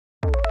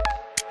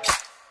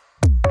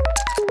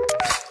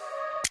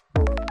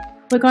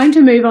we're going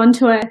to move on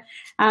to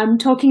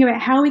talking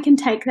about how we can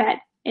take that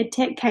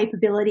EdTech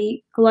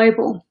capability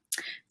global.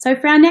 So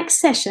for our next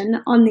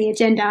session on the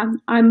agenda,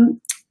 I'm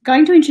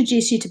going to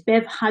introduce you to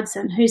Bev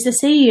Hudson, who's the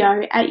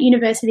CEO at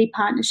University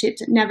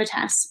Partnerships at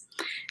Navitas.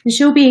 And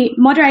she'll be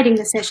moderating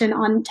the session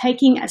on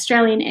taking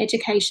Australian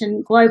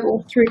education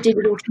global through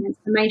digital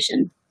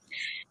transformation.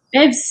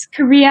 Bev's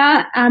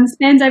career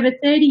spans over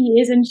 30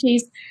 years, and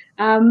she's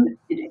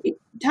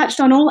touched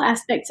on all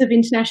aspects of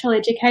international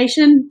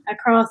education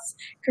across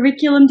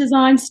curriculum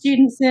design,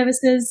 student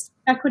services,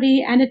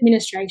 faculty and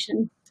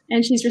administration.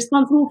 And she's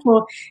responsible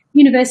for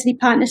University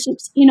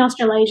Partnerships in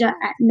Australasia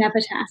at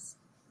Navitas.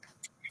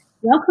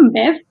 Welcome,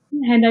 Bev.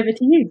 Hand over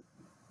to you.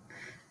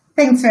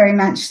 Thanks very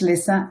much,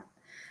 Lisa.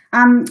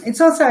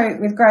 It's also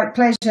with great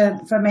pleasure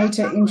for me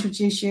to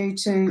introduce you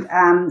to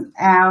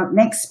our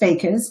next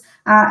speakers,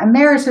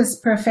 Emeritus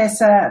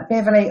Professor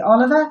Beverley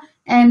Oliver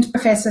and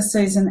Professor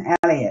Susan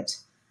Elliott.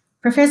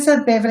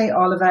 Professor Beverley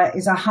Oliver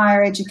is a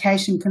higher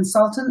education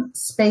consultant,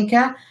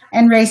 speaker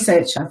and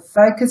researcher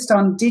focused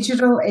on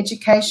digital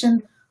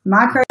education,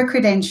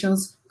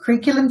 micro-credentials,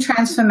 curriculum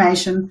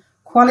transformation,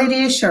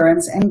 quality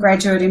assurance and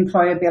graduate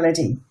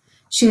employability.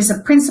 She is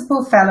a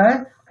Principal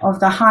Fellow of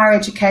the Higher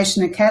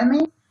Education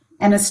Academy,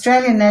 an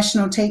Australian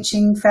National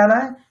Teaching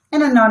Fellow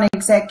and a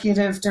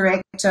Non-Executive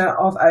Director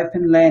of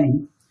Open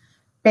Learning.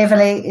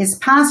 Beverley is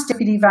past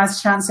Deputy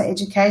Vice-Chancellor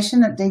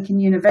Education at Deakin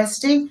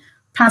University,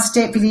 past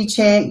Deputy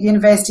Chair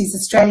Universities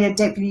Australia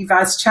Deputy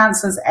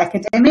Vice-Chancellors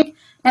Academic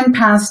and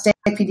past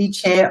Deputy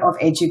Chair of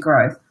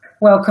EduGrowth.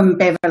 Welcome,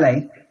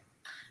 Beverley.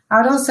 I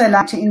would also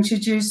like to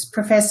introduce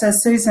Professor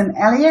Susan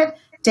Elliott,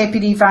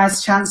 Deputy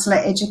Vice-Chancellor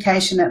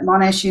Education at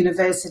Monash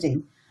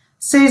University.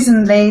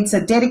 Susan leads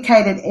a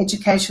dedicated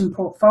education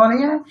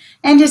portfolio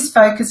and is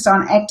focused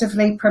on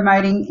actively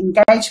promoting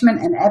engagement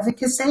and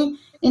advocacy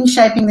in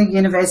shaping the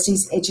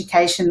university's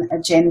education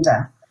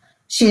agenda.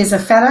 She is a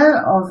Fellow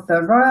of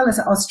the Royal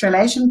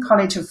Australasian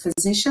College of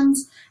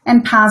Physicians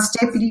and past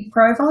Deputy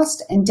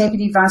Provost and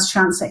Deputy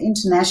Vice-Chancellor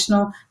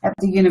International at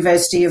the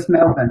University of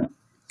Melbourne.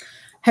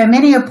 Her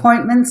many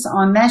appointments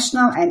on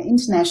national and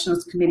international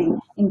committee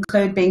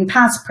include being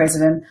past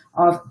president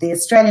of the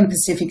Australian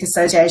Pacific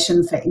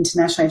Association for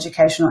International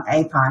Education, or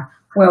API.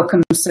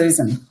 Welcome,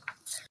 Susan.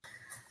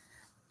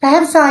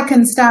 Perhaps I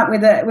can start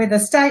with a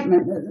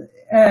statement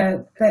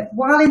that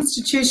while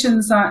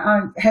institutions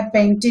have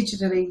been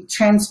digitally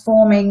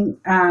transforming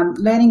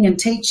learning and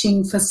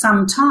teaching for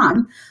some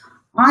time,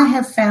 I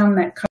have found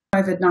that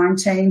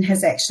COVID-19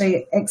 has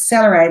actually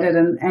accelerated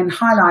and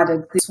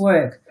highlighted this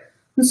work.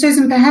 And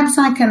Susan, perhaps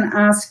I can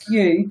ask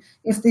you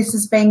if this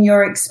has been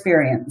your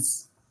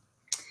experience.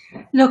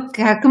 Look,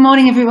 good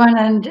morning, everyone,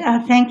 and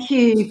thank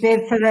you,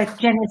 Bev, for that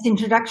generous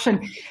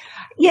introduction.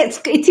 Yeah,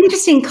 it's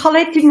interesting.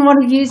 Colette didn't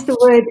want to use the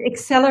word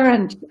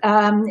accelerant,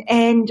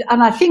 and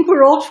I think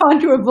we're all trying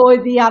to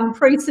avoid the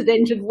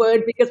unprecedented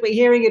word because we're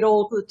hearing it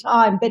all the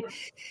time. But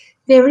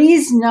there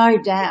is no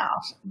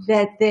doubt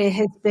that there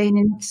has been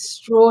an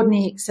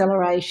extraordinary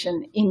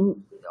acceleration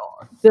in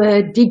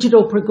the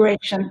digital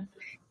progression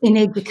in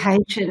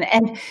education.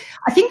 And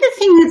I think the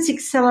thing that's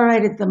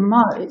accelerated the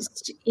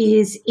most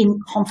is in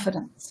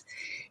confidence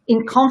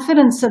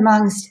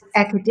amongst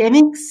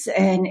academics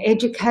and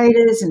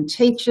educators and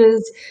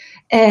teachers,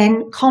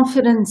 and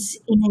confidence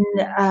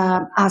in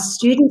our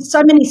students.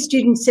 So many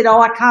students said, oh,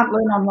 I can't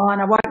learn online,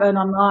 I won't learn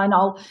online,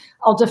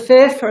 I'll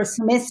defer for a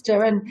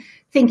semester, and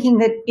thinking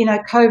that, you know,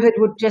 COVID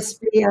would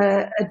just be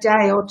a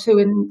day or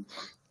two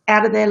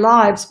out of their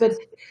lives. But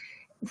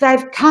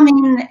they've come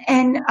in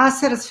and our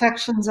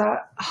satisfactions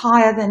are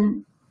higher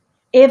than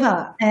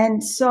ever.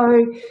 And so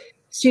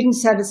student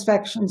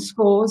satisfaction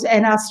scores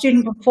and our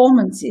student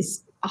performance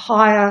is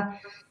higher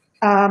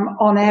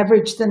on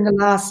average than the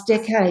last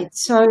decade.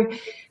 So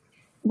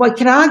we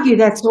can argue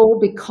that's all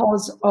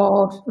because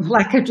of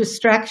lack of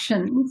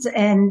distractions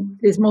and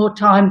there's more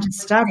time to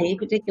study,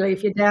 particularly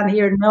if you're down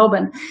here in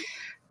Melbourne.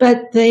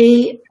 But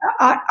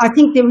I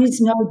think there is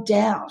no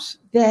doubt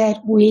that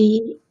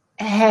we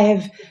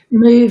have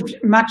moved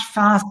much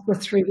faster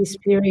through this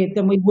period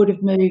than we would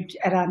have moved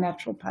at our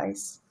natural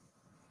pace.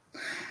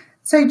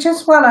 So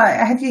just while I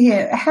have you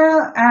here,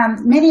 how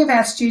many of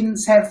our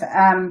students have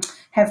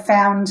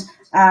found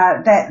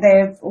that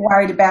they're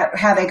worried about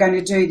how they're going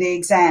to do the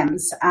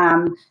exams,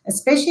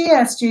 especially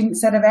our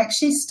students that have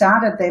actually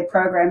started their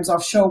programs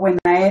offshore when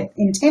they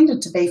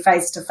intended to be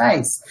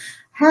face-to-face.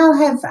 How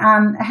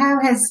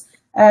has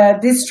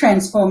this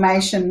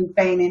transformation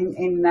been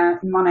in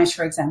Monash,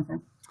 for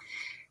example?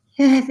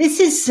 Yeah, this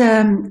is,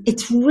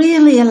 it's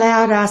really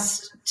allowed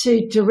us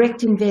to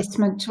direct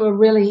investment to a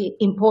really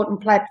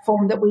important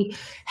platform that we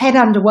had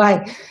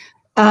underway,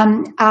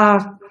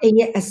 our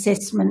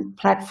e-assessment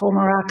platform,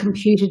 or our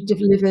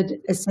computer-delivered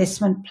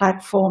assessment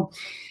platform.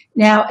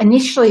 Now,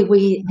 initially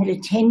we had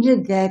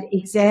intended that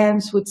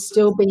exams would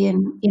still be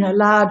in,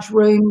 large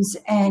rooms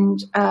and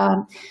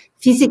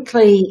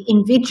physically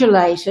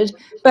invigilated,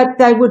 but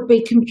they would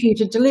be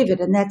computer-delivered,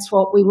 and that's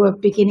what we were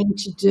beginning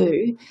to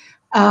do.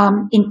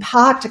 In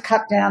part to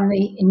cut down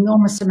the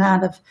enormous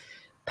amount of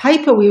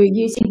paper we were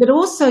using, but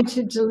also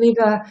to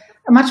deliver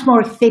a much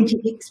more authentic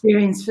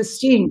experience for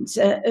students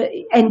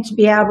and to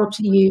be able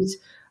to use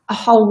a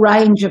whole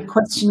range of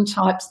question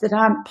types that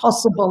aren't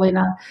possible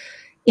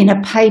in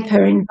a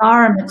paper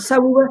environment. So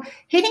we were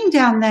heading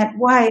down that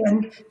way,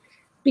 and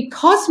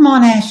because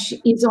Monash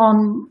is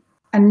on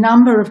a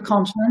number of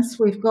continents,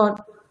 we've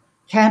got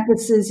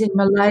campuses in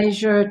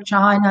Malaysia,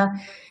 China,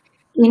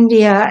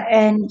 India,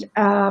 and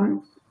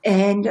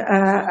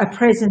a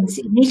presence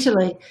in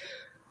Italy.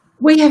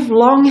 We have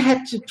long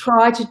had to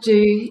try to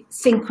do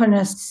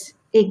synchronous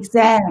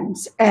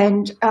exams,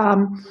 and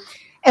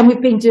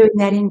we've been doing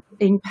that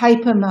in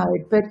paper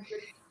mode. But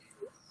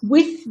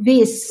with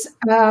this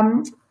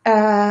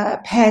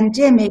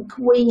pandemic,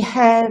 we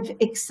have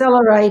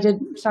accelerated,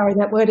 sorry,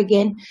 that word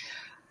again,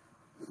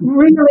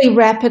 really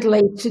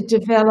rapidly to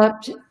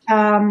develop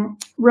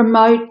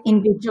remote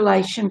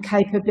invigilation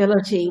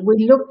capability.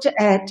 We looked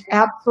at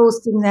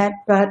outsourcing that,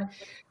 but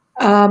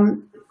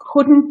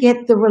couldn't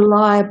get the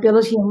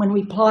reliability, and when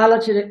we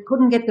piloted it,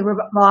 couldn't get the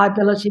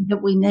reliability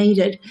that we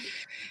needed.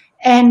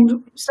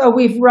 And so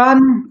we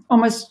run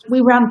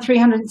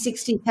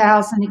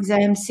 360,000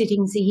 exam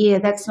sittings a year.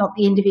 That's not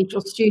the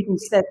individual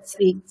students, that's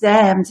the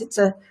exams.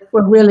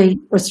 We're really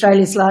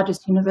Australia's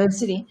largest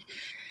university.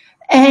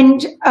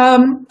 And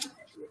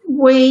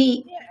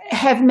we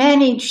have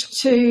managed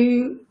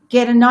to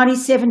get a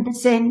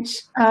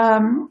 97%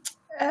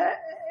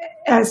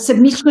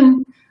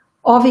 submission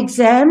of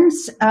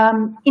exams.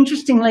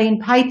 Interestingly, in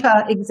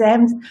paper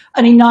exams,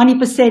 only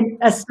 90%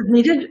 are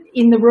submitted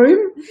in the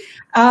room.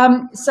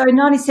 So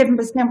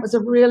 97% was a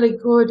really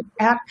good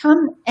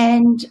outcome.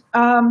 And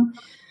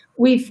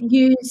we've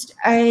used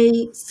a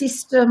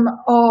system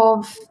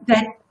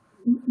that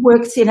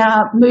works in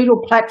our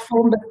Moodle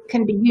platform that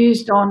can be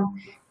used on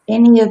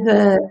any of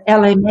the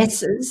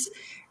LMSs,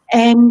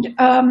 and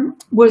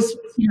was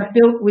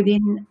built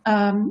within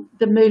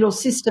the Moodle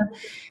system,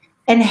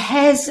 and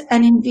has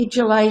an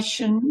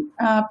invigilation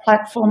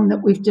platform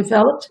that we've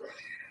developed.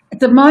 At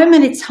the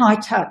moment, it's high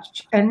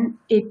touch, and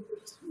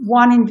it's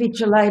one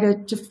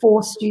invigilator to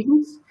 4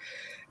 students,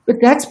 but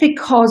that's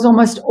because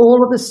almost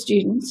all of the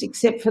students,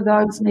 except for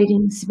those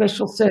needing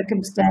special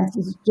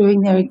circumstances, are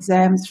doing their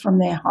exams from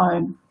their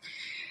home.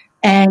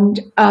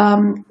 And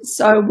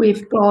so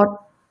we've got,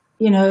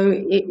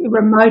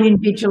 remote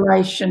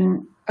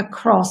invigilation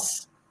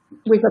across,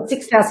 we've got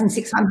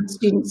 6,600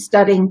 students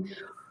studying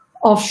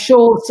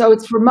offshore, so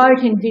it's remote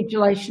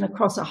invigilation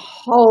across a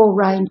whole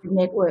range of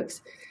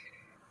networks.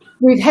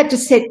 We've had to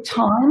set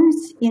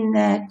times in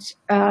that,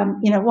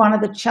 one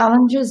of the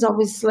challenges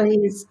obviously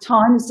is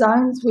time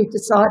zones. We've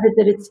decided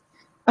that it's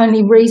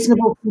only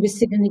reasonable for you to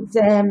sit an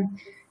exam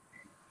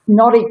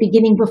not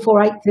beginning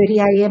before 8:30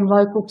 a.m.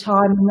 local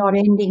time and not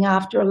ending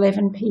after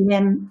 11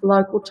 p.m.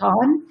 local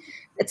time.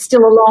 It's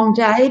still a long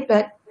day,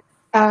 but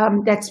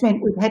that's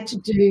meant we've had to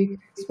do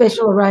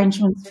special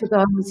arrangements for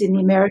those in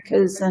the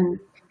Americas and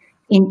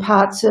in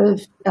parts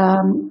of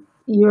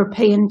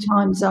European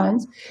time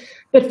zones.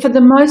 But for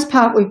the most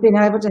part, we've been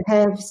able to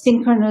have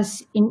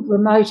synchronous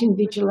remote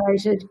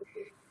invigilated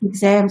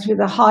exams with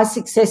a high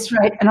success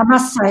rate. And I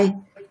must say,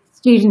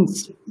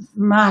 students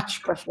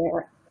much prefer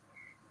it.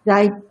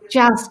 They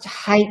just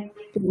hate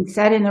being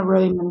sat in a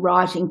room and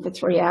writing for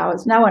 3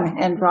 hours. No one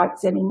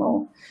handwrites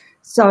anymore.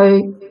 So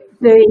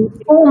the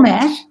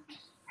format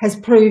has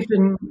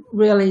proven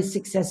really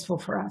successful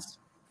for us.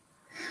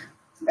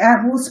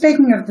 Well,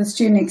 speaking of the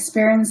student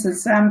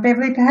experiences,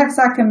 Beverley, perhaps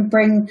I can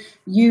bring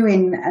you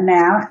in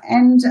now.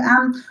 And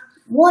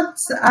what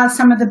are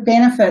some of the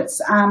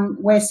benefits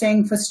we're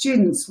seeing for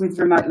students with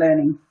remote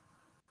learning?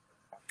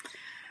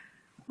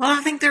 Well,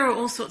 I think there are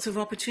all sorts of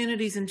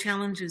opportunities and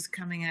challenges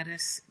coming at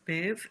us,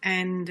 Bev,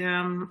 and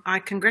I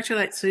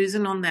congratulate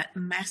Susan on that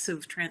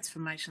massive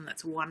transformation.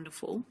 That's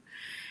wonderful.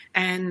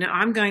 And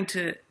I'm going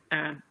to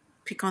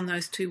pick on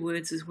those 2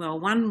 words as well.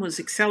 One was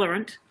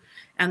accelerant,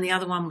 and the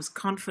other one was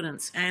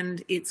confidence.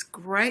 And it's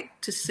great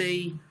to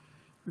see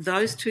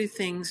those 2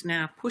 things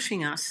now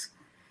pushing us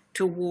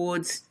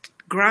towards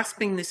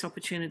grasping this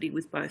opportunity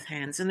with both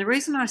hands. And the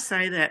reason I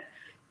say that,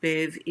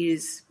 Bev,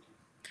 is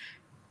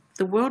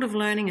the world of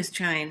learning has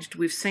changed.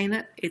 We've seen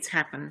it. It's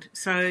happened.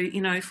 So,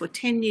 for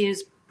 10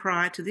 years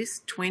prior to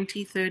this,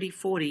 20, 30,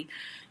 40,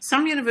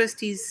 some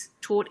universities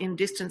taught in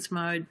distance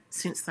mode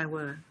since they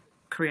were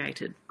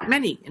created.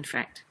 Many, in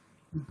fact.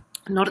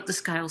 Not at the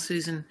scale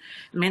Susan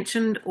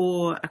mentioned,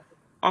 or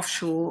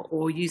offshore,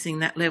 or using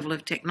that level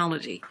of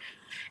technology.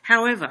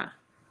 However,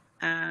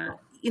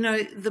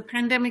 the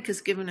pandemic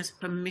has given us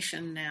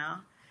permission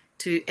now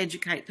to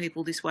educate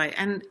people this way.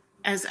 And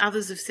as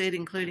others have said,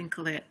 including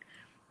Colette,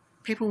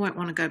 people won't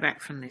want to go back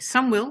from this.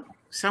 Some will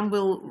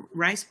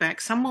race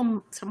back, some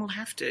will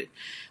have to.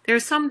 There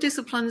are some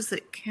disciplines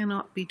that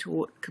cannot be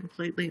taught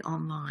completely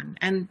online,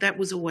 and that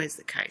was always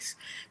the case.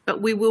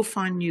 But we will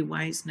find new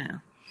ways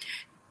now.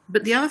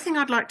 But the other thing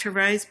I'd like to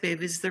raise,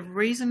 Bev, is the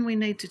reason we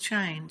need to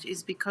change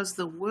is because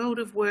the world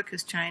of work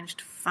has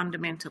changed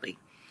fundamentally.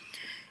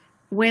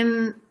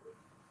 When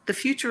the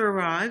future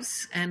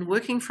arrives, and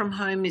working from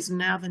home is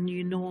now the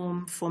new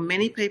norm for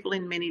many people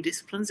in many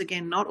disciplines.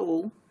 Again, not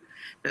all,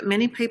 but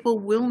many people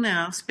will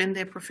now spend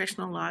their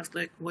professional lives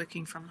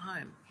working from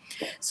home.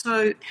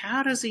 So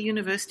how does a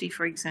university,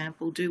 for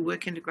example, do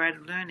work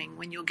integrated learning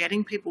when you're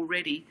getting people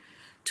ready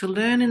to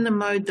learn in the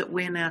mode that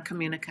we're now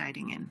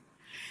communicating in?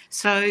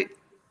 So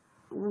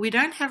we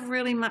don't have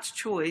really much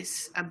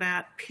choice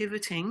about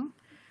pivoting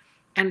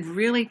and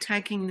really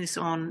taking this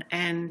on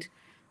and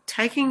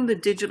taking the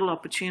digital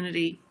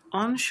opportunity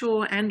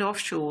onshore and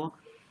offshore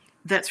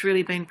that's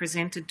really been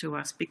presented to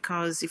us,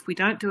 because if we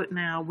don't do it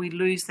now, we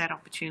lose that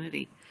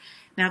opportunity.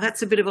 Now,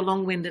 that's a bit of a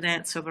long-winded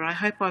answer, but I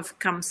hope I've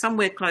come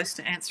somewhere close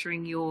to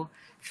answering your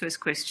first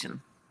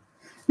question.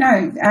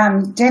 No,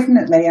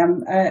 definitely.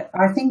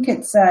 I think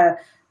it's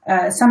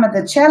some of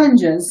the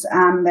challenges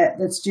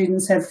that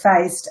students have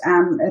faced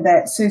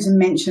that Susan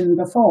mentioned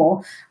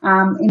before,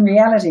 in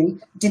reality,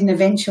 didn't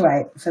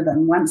eventuate for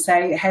them once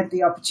they had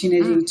the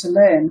opportunity to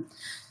learn.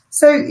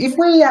 So if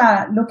we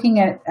are looking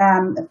at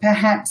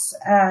perhaps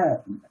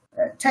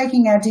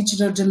taking our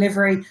digital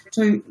delivery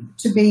to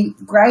be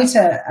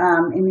greater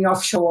in the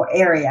offshore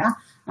area,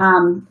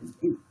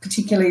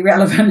 particularly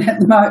relevant at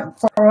the moment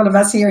for all of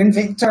us here in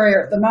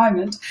Victoria at the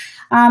moment,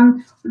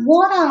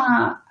 what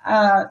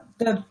are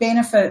the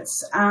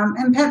benefits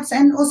and perhaps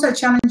and also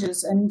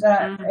challenges, and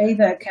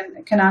Eva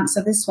can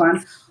answer this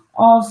one,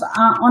 of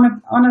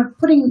on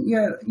putting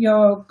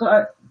your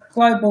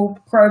global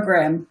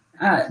program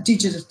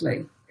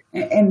digitally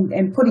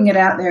and putting it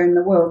out there in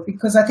the world?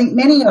 Because I think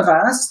many of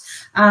us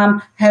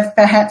have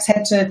perhaps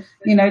had to,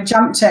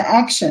 jump to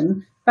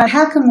action. But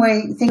how can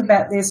we think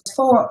about this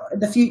for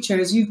the future,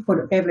 as you put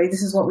it, Beverley?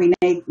 This is what we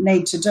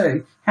need to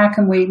do. How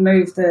can we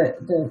move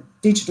the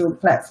digital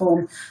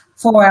platform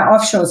for our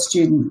offshore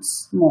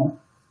students more?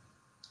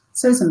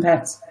 Susan,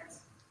 perhaps.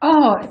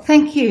 Oh,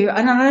 thank you.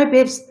 And I know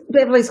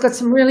Beverley's got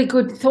some really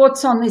good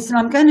thoughts on this, and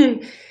I'm going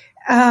to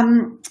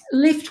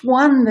lift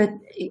one that,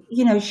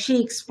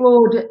 she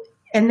explored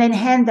and then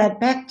hand that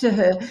back to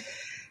her.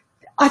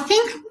 I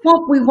think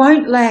what we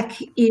won't lack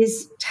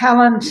is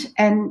talent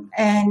and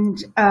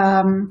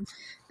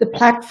the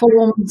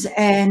platforms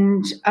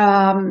and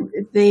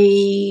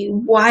the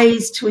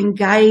ways to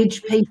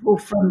engage people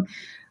from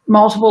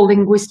multiple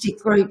linguistic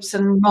groups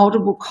and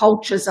multiple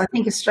cultures. I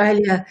think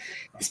Australia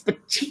is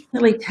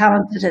particularly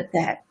talented at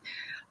that.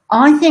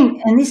 I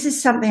think, and this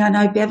is something I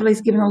know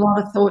Beverley's given a lot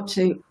of thought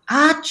to,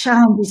 our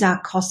challenge is our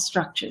cost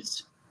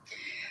structures.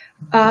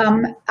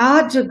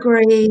 Our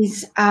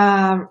degrees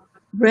are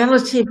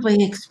relatively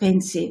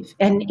expensive,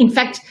 and in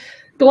fact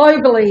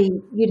globally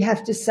you'd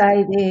have to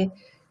say they're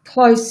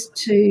close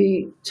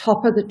to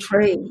top of the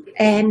tree,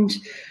 and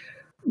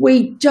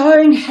we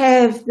don't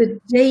have the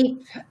deep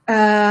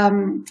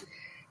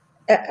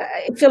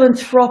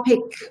philanthropic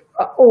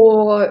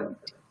or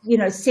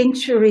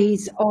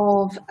centuries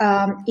of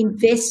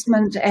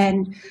investment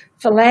and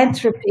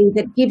philanthropy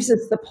that gives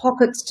us the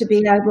pockets to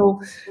be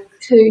able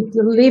to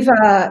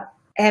deliver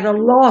at a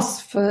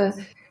loss for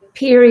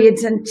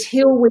periods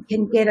until we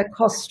can get a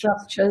cost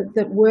structure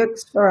that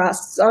works for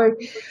us. So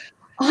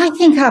I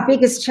think our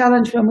biggest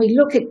challenge when we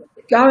look at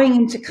going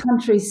into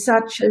countries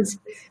such as,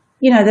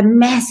 the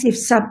massive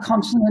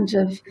subcontinent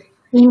of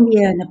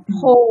India,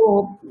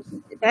 Nepal,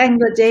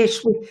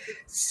 Bangladesh, with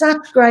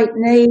such great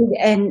need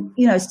and,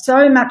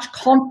 so much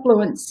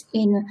confluence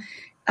in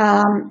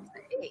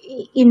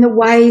the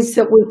ways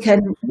that we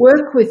can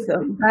work with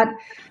them. But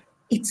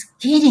it's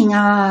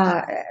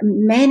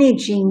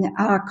managing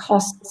our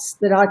costs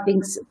that I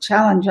think is a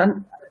challenge.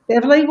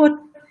 Beverley, what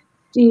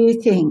do you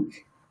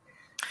think?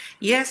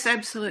 Yes,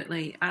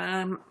 absolutely.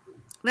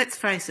 Let's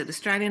face it,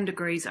 Australian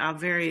degrees are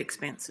very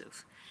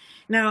expensive.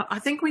 Now, I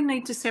think we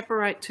need to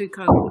separate two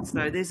cohorts,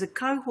 though. There's a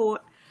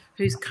cohort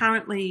who's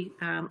currently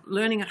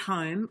learning at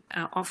home,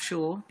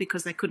 offshore,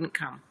 because they couldn't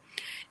come.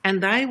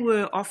 And they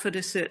were offered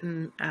a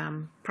certain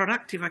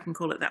product, if I can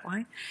call it that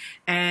way,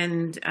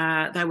 and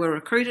they were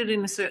recruited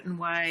in a certain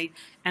way,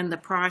 and the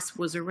price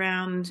was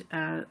around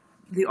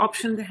the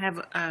option to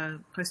have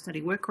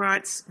post-study work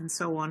rights and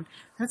so on.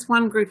 That's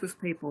one group of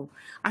people.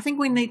 I think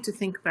we need to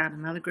think about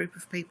another group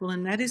of people,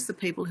 and that is the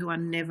people who are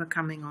never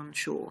coming on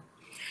shore.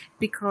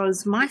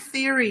 Because my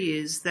theory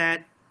is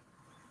that,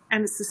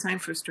 and it's the same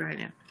for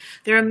Australia,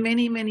 there are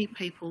many, many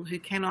people who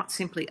cannot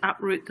simply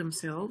uproot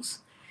themselves.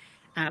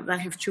 They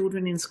have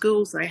children in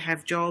schools, they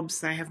have jobs,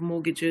 they have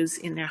mortgages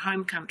in their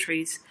home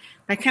countries.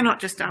 They cannot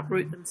just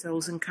uproot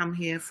themselves and come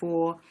here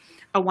for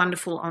a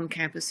wonderful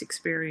on-campus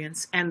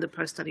experience and the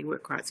post-study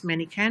work rights.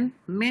 Many can,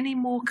 many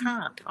more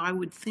can't, I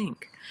would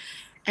think.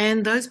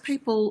 And those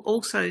people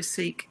also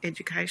seek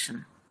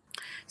education.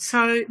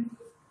 So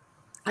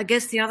I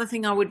guess the other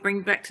thing I would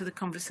bring back to the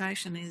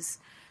conversation is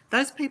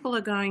those people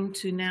are going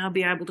to now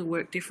be able to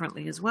work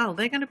differently as well.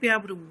 They're going to be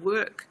able to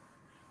work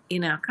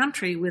in our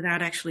country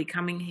without actually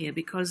coming here,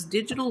 because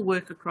digital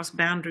work across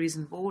boundaries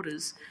and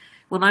borders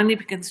will only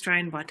be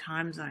constrained by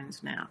time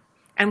zones now.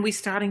 And we're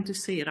starting to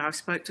see it. I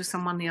spoke to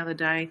someone the other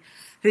day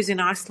who's in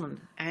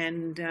Iceland,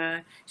 and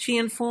she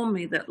informed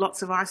me that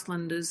lots of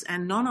Icelanders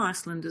and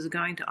non-Icelanders are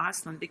going to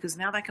Iceland because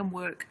now they can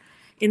work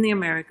in the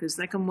Americas,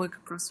 they can work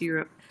across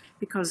Europe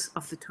because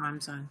of the time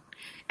zone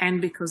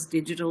and because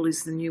digital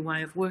is the new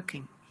way of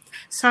working.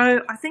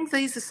 So I think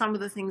these are some of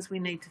the things we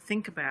need to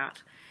think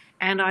about.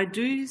 And I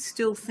do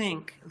still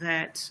think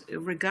that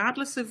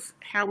regardless of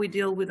how we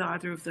deal with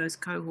either of those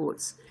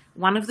cohorts,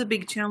 one of the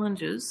big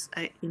challenges,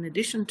 in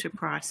addition to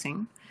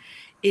pricing,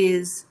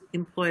 is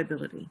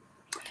employability.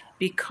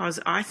 Because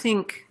I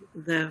think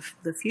the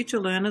future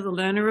learner, the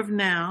learner of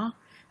now,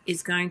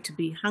 is going to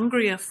be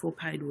hungrier for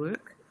paid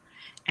work,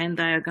 and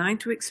they are going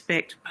to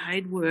expect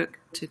paid work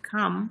to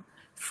come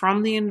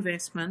from the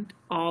investment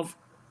of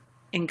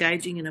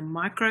engaging in a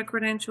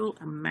micro-credential,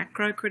 a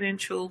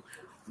macro-credential,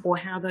 or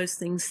how those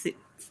things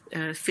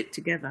fit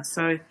together.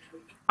 So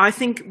I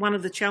think one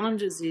of the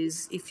challenges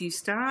is if you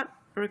start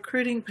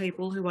recruiting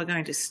people who are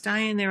going to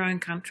stay in their own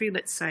country,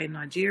 let's say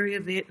Nigeria,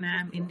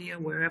 Vietnam, India,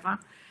 wherever,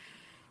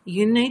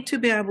 you need to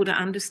be able to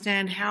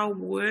understand how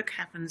work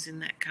happens in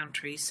that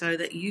country so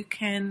that you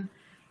can,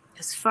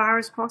 as far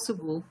as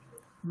possible,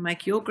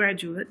 make your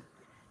graduate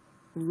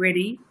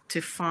ready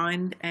to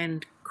find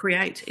and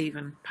create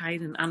even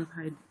paid and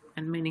unpaid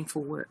and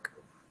meaningful work.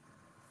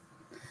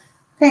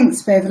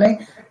 Thanks, Beverley.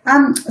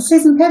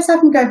 Susan, perhaps I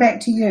can go back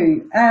to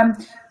you.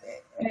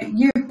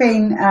 You've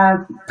been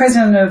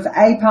president of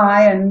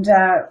API and,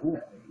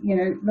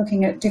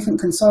 looking at different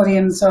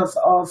consortiums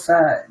of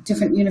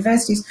different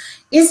universities.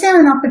 Is there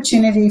an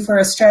opportunity for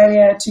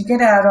Australia to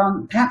get out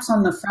perhaps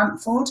on the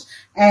front foot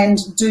and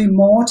do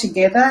more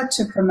together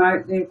to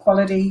promote the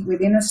equality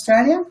within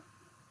Australia?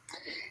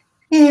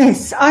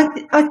 Yes, I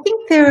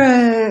think there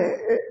are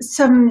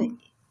some,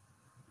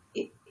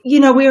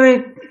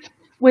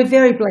 we're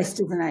very blessed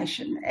as a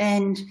nation,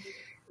 and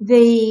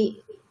the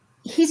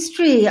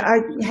history, I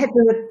had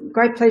the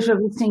great pleasure of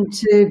listening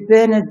to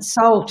Bernard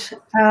Salt,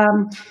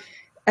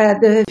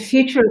 the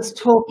futurist,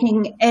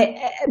 talking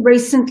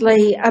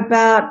recently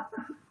about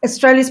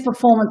Australia's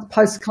performance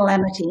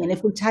post-calamity. And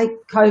if we take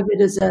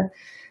COVID as a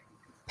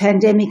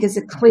pandemic as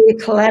a clear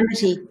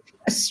calamity,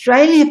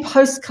 Australia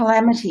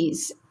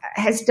post-calamities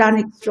has done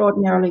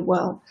extraordinarily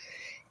well.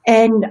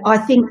 And I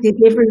think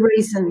there's every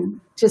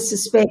reason to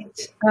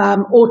suspect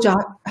or to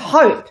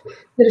hope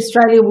that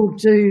Australia will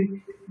do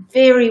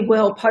very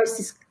well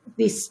post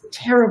this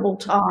terrible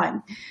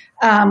time,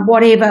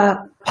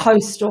 whatever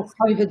post or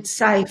COVID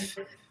safe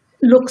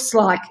looks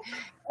like.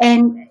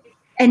 And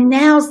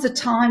now's the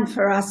time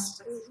for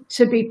us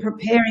to be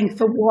preparing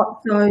for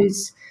what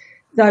those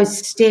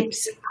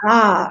steps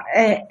are.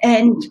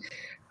 And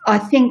I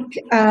think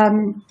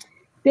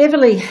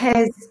Beverley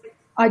has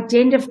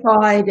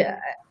identified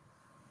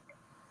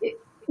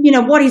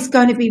what is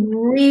going to be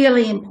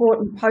really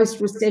important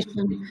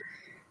post-recession,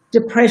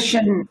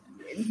 depression,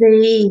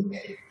 the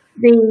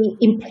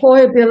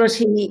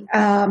employability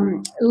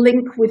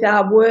link with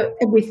our work,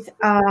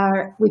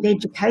 with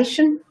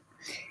education,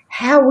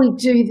 how we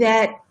do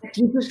that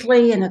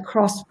digitally and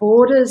across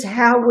borders,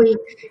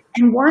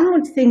 and one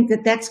would think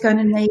that that's going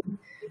to need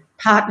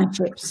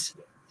partnerships,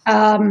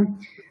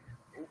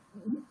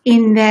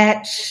 in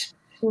that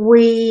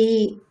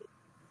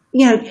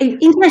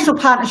international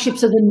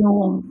partnerships are the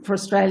norm for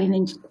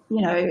Australian,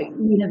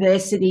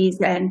 universities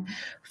and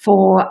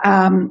for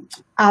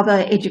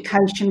other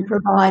education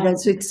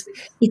providers. It's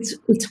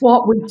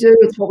what we do.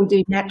 It's what we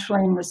do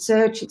naturally in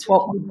research. It's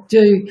what we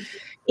do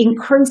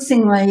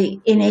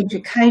increasingly in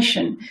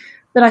education.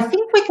 But I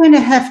think we're going to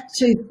have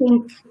to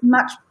think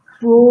much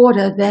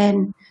broader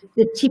than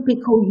the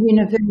typical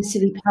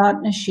university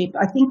partnership.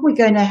 I think we're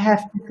going to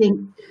have to think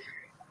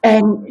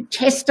and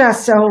test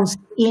ourselves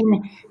in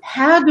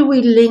how do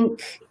we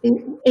link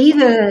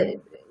either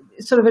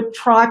sort of a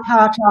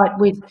tripartite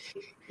with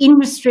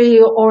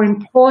industry or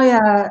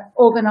employer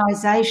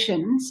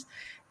organisations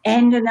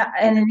and an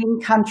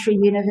in-country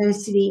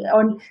university,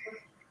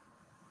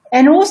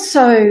 and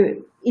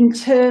also in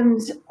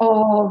terms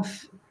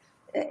of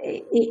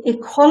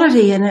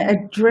equality and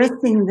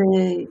addressing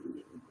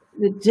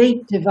the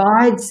deep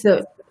divides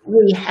that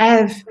we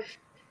have,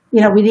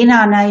 within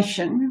our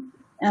nation.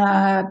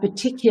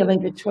 Particularly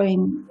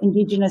between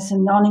Indigenous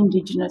and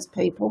non-Indigenous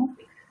people,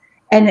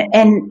 and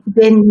then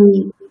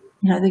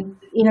the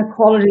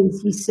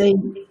inequalities you see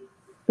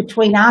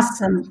between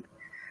us and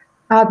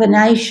other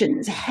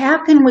nations.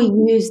 How can we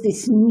use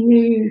this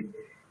new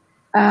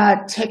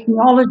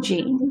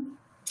technology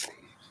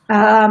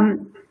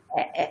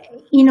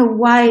in a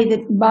way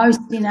that most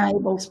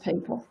enables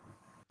people?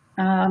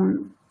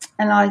 And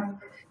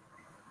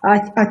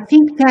I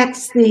think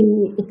that's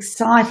the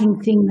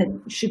exciting thing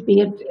that should be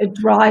a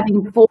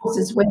driving force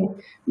as we're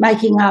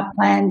making our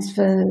plans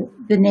for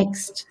the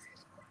next,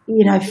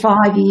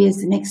 5 years,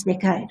 the next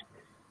decade.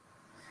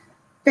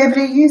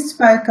 Beverley, you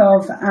spoke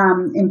of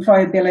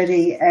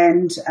employability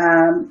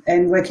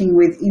and working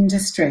with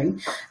industry.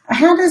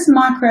 How does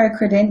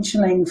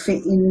micro-credentialing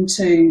fit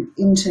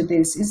into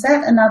this? Is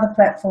that another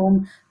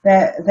platform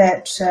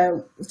that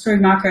through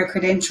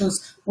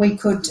micro-credentials we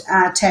could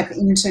tap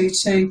into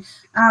to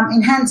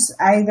enhance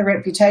the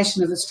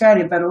reputation of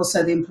Australia, but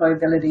also the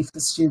employability for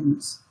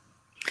students?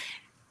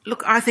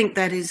 Look, I think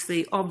that is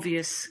the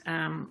obvious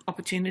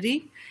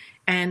opportunity.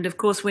 And of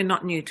course, we're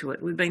not new to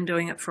it. We've been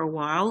doing it for a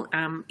while.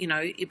 You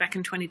know, back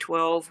in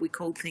 2012, we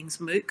called things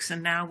MOOCs,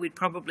 and now we'd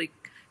probably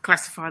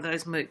classify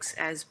those MOOCs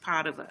as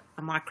part of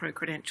a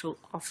micro-credential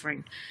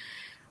offering.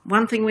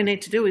 One thing we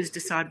need to do is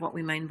decide what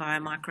we mean by a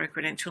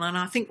micro-credential, and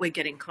I think we're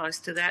getting close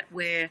to that,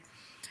 where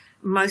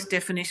most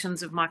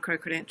definitions of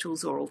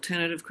micro-credentials or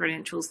alternative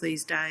credentials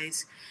these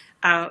days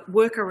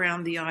work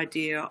around the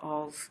idea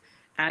of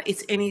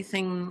it's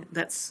anything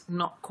that's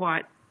not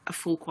quite a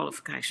full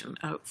qualification,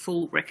 a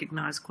full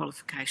recognised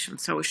qualification,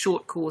 so a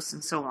short course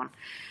and so on.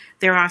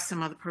 There are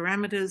some other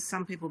parameters.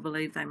 Some people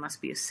believe they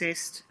must be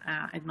assessed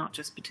and not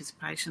just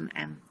participation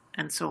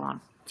and so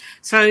on.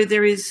 So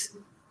there is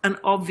an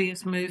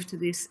obvious move to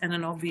this and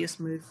an obvious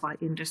move by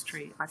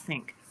industry, I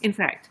think. In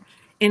fact,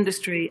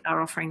 industry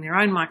are offering their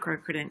own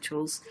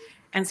micro-credentials,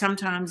 and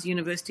sometimes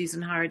universities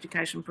and higher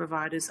education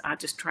providers are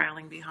just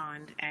trailing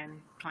behind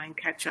and playing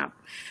catch-up.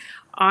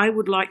 I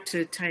would like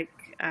to take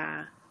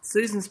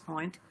Susan's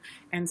point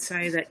and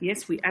say that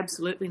yes, we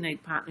absolutely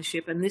need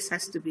partnership, and this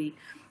has to be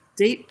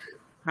deep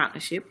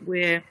partnership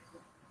where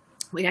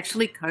we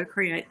actually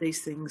co-create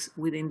these things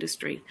with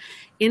industry.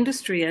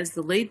 Industry as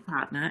the lead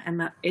partner and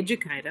the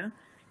educator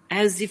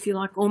as, if you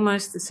like,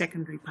 almost the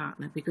secondary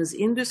partner, because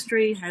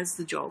industry has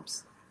the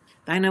jobs.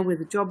 They know where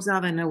the jobs are,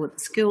 they know what the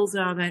skills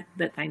are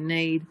that they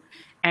need,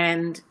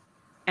 and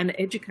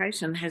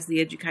education has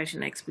the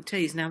education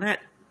expertise. Now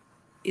that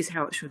is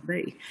how it should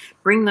be.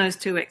 Bring those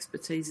two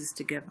expertises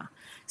together.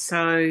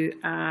 So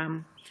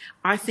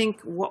I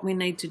think what we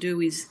need to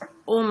do is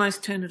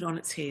almost turn it on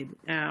its head.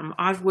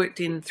 I've worked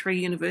in 3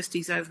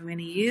 universities over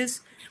many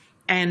years,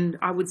 and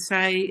I would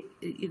say,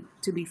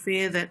 to be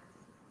fair, that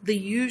the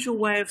usual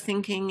way of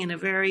thinking in a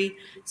very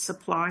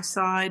supply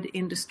side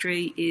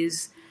industry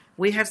is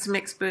we have some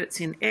experts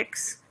in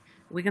X,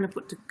 we're going to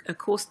put a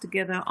course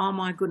together, oh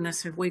my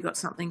goodness, have we got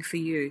something for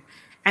you?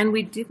 And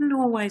we didn't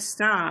always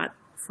start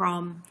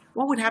from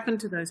what would happen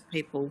to those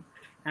people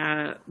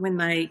when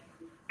they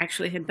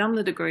actually had done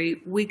the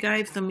degree. We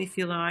gave them, if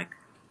you like,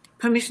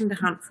 permission to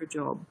hunt for a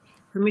job,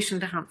 permission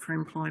to hunt for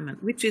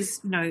employment, which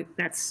is, you know,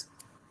 that's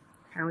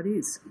how it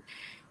is.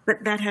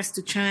 But that has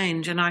to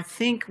change. And I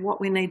think what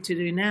we need to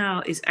do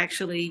now is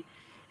actually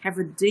have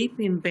a deep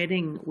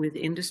embedding with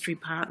industry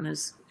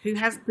partners who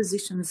have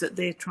positions that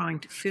they're trying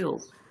to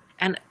fill,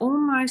 and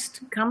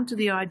almost come to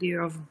the idea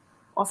of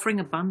offering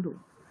a bundle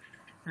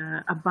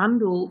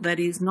that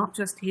is not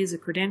just here's a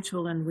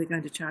credential and we're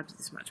going to charge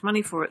this much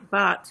money for it,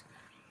 but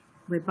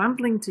we're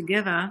bundling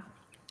together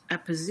a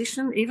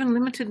position, even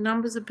limited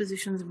numbers of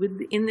positions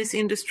in this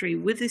industry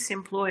with this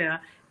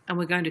employer, and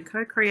we're going to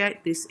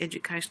co-create this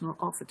educational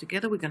offer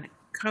together. We're going to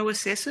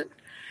co-assess it.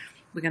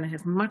 We're going to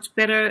have much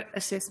better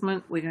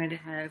assessment. We're going to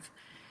have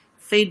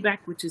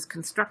feedback, which is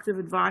constructive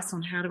advice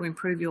on how to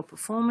improve your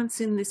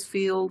performance in this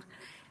field.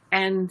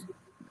 And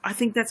I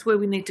think that's where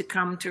we need to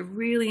come to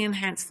really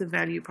enhance the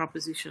value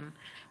proposition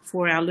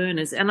for our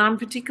learners. And I'm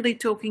particularly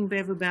talking,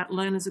 Bev, about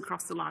learners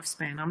across the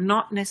lifespan. I'm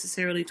not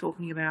necessarily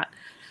talking about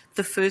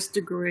the first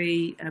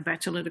degree, a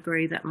bachelor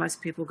degree that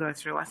most people go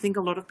through. I think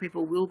a lot of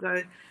people will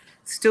go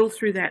still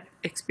through that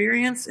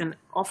experience, and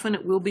often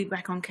it will be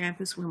back on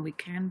campus when we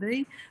can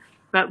be.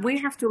 But we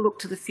have to look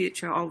to the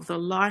future of the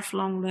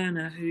lifelong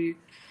learner who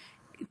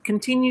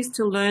continues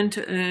to learn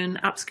to earn,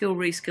 upskill,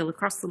 reskill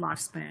across the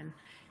lifespan.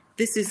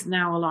 This is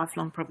now a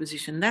lifelong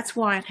proposition. That's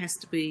why it has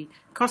to be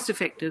cost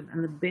effective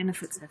and the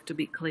benefits have to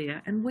be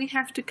clear. And we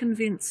have to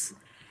convince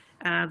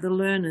the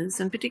learners,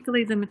 and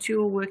particularly the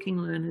mature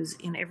working learners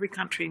in every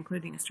country,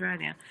 including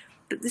Australia,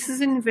 that this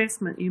is an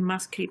investment you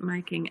must keep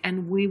making,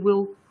 and we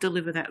will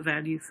deliver that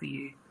value for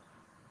you.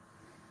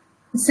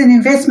 It's an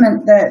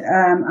investment that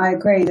I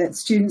agree that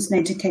students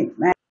need to keep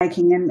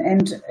making,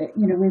 and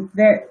you know,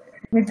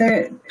 with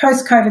the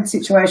post-COVID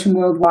situation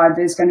worldwide,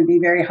 there's going to be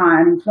very high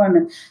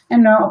unemployment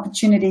and no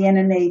opportunity and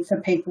a need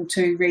for people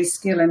to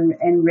reskill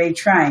and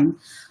retrain.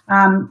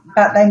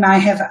 But they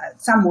may have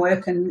some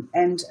work,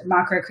 and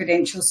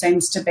micro-credential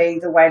seems to be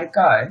the way to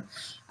go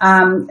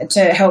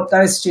to help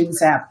those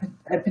students out,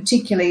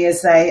 particularly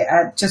as they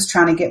are just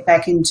trying to get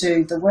back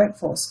into the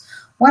workforce.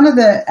 One of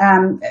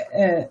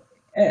the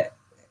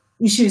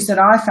issues that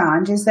I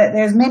find is that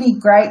there's many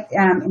great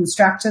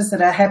instructors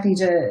that are happy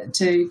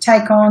to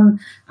take on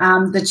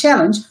the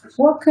challenge.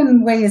 What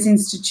can we as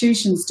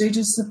institutions do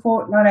to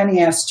support not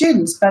only our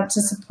students but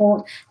to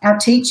support our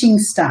teaching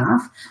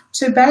staff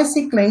to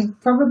basically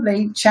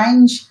probably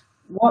change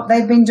what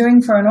they've been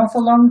doing for an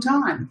awful long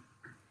time?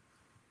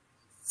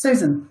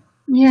 Susan?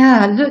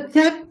 Yeah, look,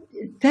 that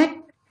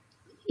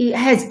it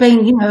has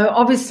been, you know,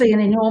 obviously an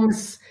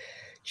enormous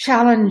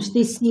challenge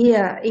this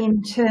year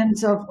in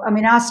terms of, I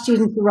mean, our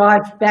students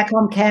arrived back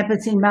on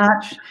campus in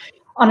March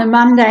on a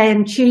Monday,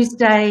 and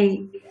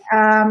Tuesday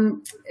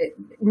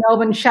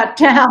Melbourne shut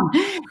down,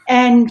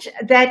 and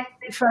that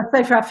for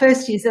our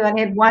first years, they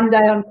only had one day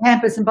on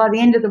campus, and by the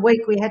end of the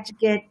week we had to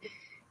get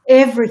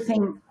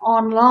everything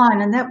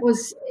online, and that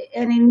was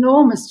an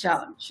enormous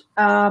challenge.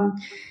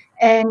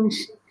 And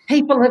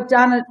people have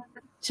done it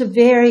to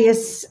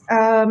various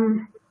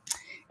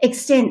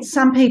extents.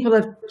 Some people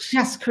have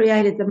just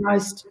created the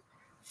most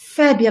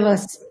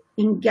fabulous,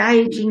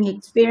 engaging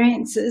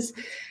experiences,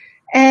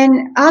 and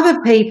other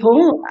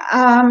people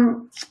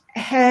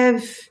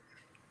have,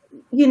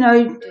 you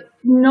know,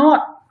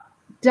 not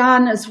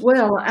done as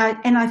well.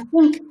 And I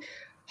think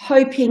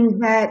hoping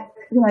that,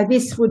 you know,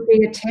 this would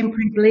be a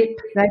temporary blip,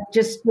 that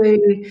just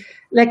do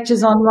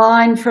lectures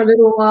online for a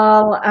little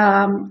while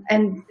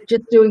and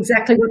just do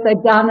exactly what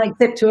they've done,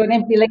 except to an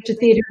empty lecture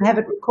theatre and have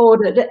it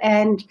recorded,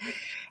 and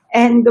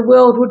the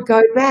world would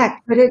go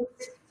back. But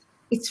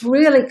it's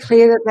really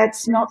clear that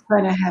that's not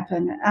going to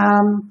happen.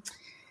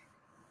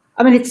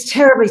 I mean, it's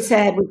terribly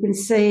sad. We can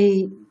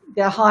see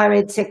the higher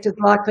ed sector is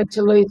likely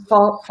to lose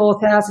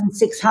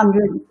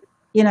 4,600,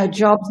 you know,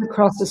 jobs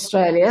across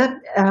Australia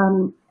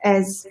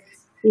as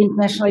the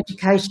international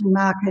education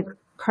market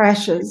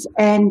crashes,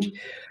 and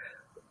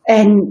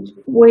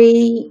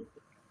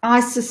I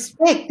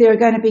suspect there are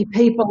going to be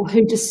people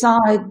who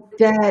decide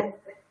that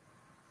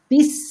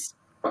this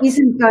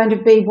isn't going to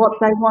be what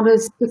they want to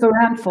stick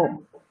around for,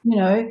 you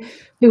know,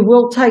 who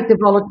will take the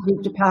voluntary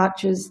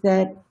departures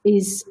that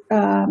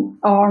are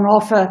on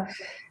offer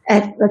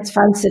at, let's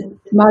face it,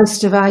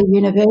 most of our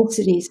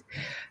universities,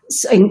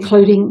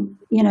 including,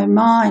 you know,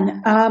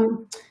 mine,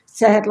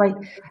 sadly.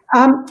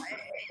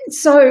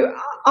 So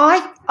I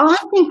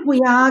think we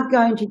are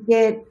going to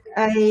get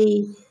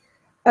a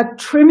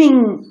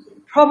trimming,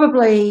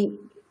 probably,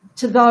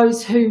 to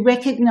those who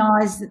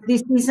recognise that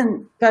this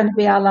isn't going to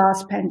be our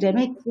last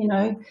pandemic. You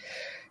know,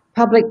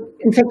 public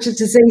infectious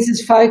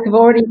diseases folk have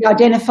already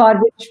identified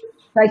which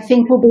they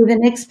think will be the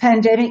next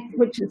pandemic,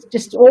 which is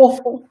just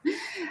awful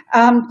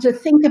to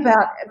think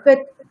about.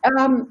 But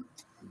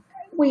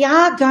we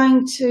are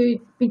going to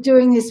be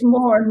doing this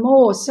more and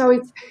more. So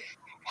it's,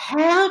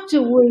 how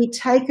do we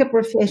take a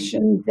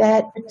profession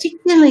that,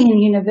 particularly in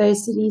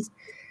universities,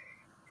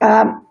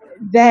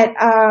 that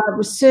are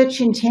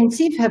research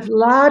intensive, have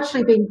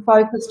largely been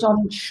focused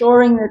on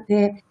ensuring that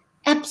they're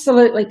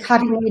absolutely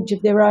cutting edge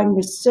of their own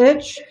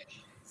research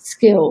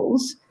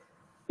skills,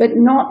 but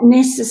not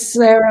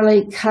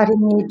necessarily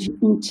cutting edge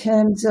in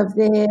terms of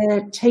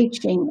their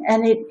teaching.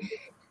 And it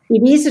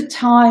is a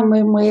time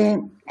when we're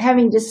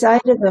having to say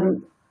to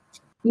them,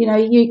 you know,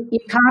 you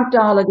can't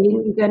dial it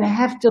in, you're going to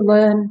have to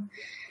learn.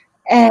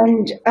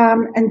 And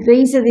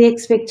these are the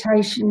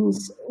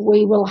expectations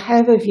we will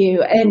have of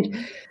you.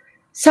 And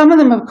some of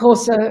them, of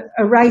course, are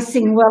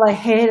racing well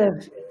ahead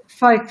of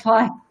folk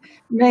like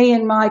me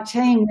and my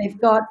team. They've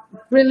got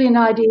brilliant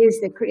ideas.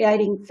 They're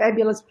creating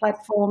fabulous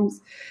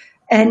platforms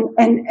and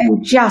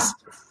just,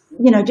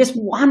 you know, just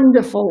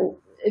wonderful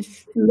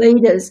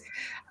leaders.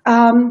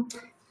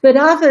 But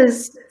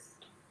others,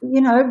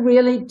 you know,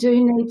 really do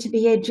need to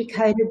be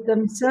educated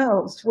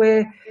themselves.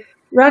 We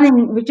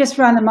just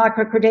run a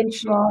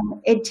micro-credential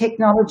on ed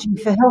technology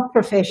for health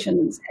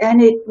professions,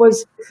 and it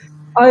was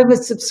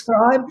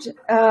oversubscribed.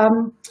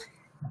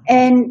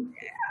 And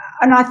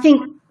I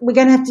think we're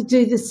going to have to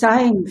do the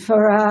same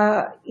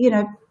for, you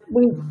know,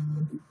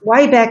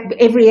 way back,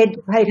 every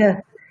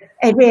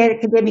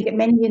academic at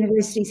many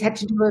universities had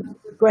to do a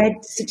grad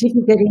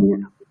certificate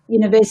in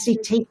university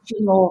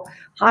teaching or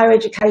higher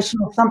education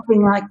or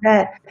something like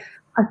that.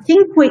 I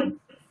think we're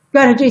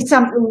going to do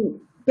something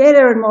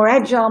better and more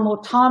agile,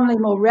 more timely,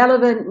 more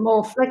relevant,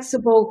 more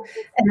flexible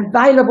and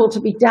available to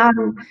be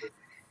done,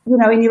 you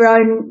know, in your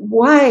own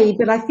way.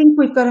 But I think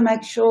we've got to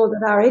make sure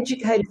that our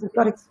educators have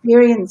got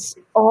experience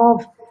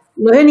of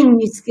learning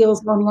new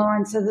skills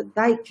online so that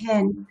they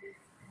can,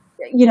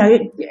 you know,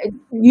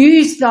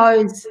 use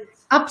those,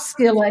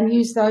 upskill and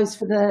use those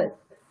to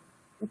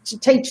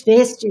teach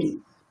their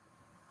students.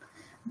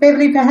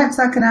 Beverley, perhaps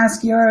I can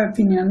ask your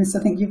opinion on this.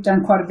 I think you've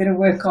done quite a bit of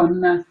work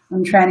on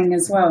training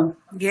as well.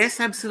 Yes,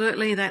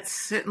 absolutely. That's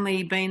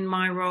certainly been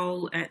my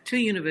role at two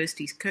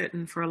universities,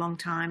 Curtin for a long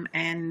time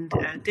and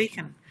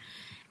Deakin.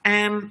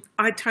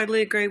 I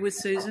totally agree with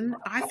Susan.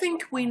 I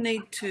think we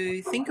need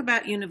to think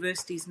about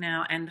universities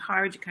now and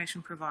higher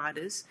education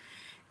providers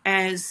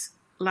as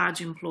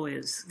large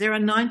employers. There are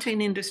 19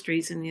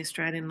 industries in the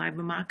Australian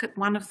labour market.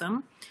 One of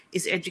them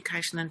is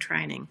education and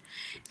training.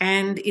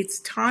 And it's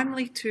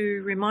timely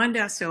to remind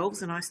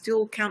ourselves, and I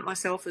still count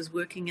myself as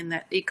working in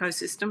that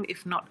ecosystem,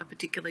 if not a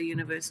particular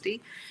university,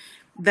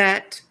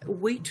 that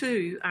we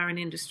too are an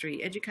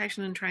industry.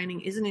 Education and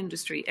training is an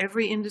industry.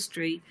 Every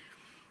industry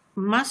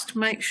must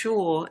make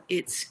sure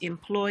its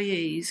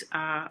employees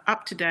are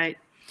up to date,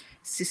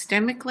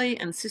 systemically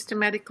and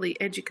systematically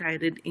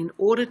educated in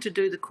order to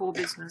do the core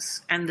business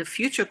and the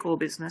future core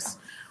business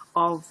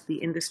of the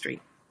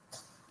industry.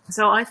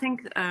 So I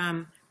think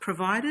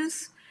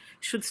providers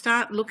should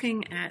start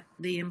looking at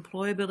the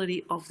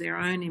employability of their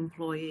own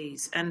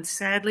employees. And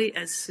sadly,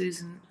 as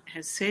Susan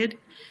has said,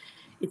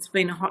 it's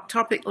been a hot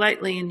topic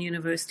lately in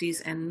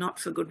universities, and not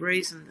for good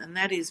reason, and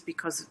that is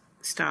because of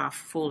staff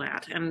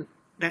fallout, and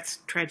that's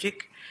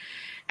tragic,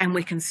 and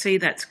we can see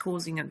that's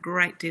causing a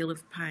great deal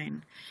of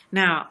pain.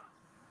 Now,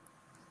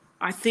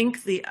 I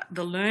think the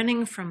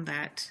learning from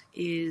that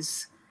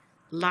is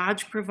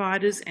large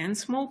providers and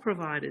small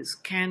providers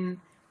can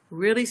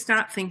really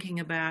start thinking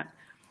about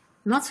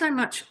not so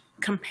much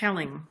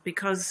compelling,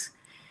 because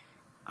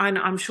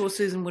I'm sure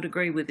Susan would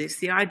agree with this.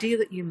 The idea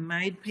that you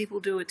made people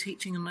do a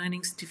teaching and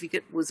learning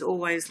certificate was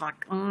always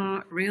like,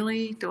 oh,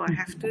 really? Do I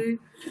have to?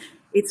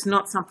 It's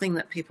not something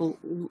that people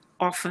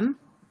often,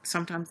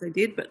 sometimes they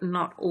did, but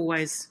not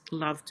always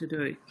love to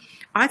do.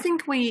 I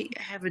think we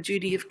have a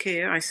duty of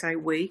care, I say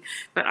we,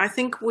 but I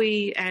think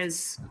we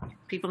as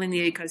people in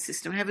the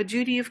ecosystem have a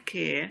duty of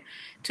care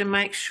to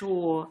make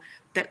sure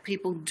that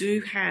people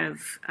do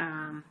have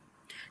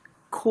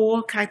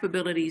core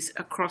capabilities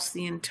across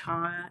the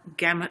entire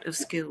gamut of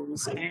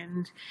skills.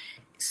 And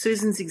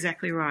Susan's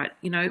exactly right.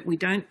 You know, we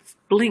don't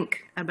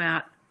blink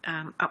about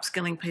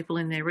upskilling people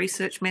in their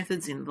research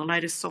methods, in the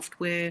latest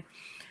software,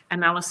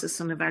 analysis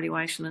and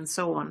evaluation and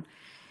so on.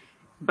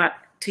 But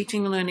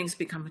teaching and learning's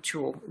become a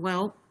chore.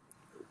 Well,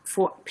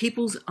 for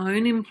people's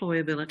own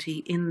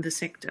employability in the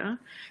sector,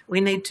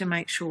 we need to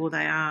make sure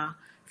they are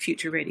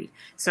future ready.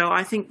 So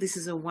I think this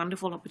is a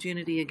wonderful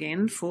opportunity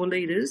again for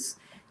leaders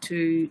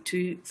to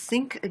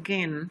think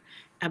again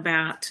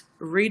about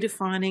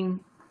redefining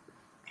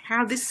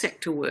how this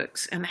sector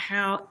works and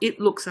how it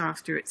looks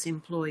after its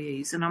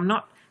employees. And I'm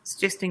not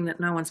suggesting that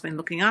no one's been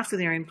looking after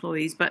their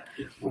employees, but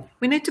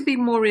we need to be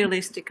more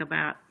realistic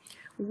about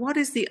what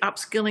is the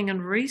upskilling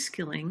and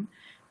reskilling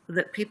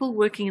that people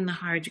working in the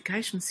higher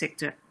education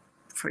sector,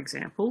 for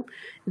example,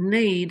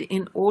 need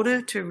in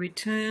order to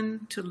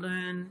return to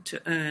learn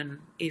to earn,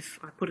 if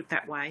I put it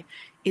that way.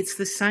 It's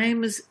the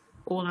same as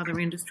all other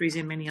industries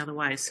in many other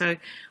ways. So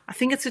I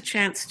think it's a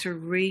chance to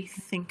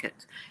rethink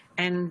it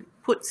and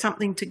put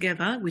something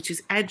together which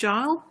is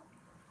agile,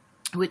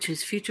 which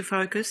is future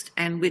focused,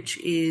 and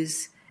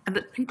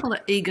that people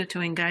are eager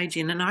to engage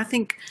in. And I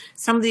think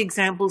some of the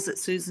examples that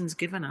Susan's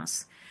given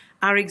us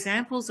are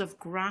examples of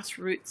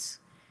grassroots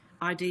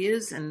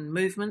ideas and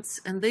movements,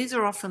 and these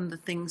are often the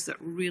things that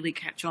really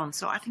catch on.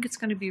 So I think it's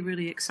going to be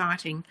really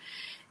exciting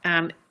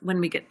when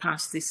we get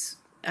past this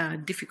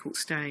difficult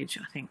stage,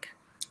 I think.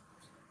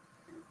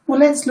 Well,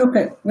 let's look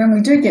at, when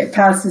we do get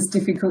past this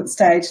difficult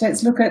stage,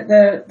 let's look at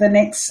the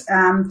next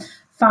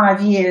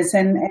 5 years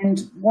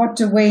and what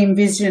do we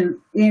envision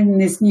in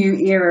this new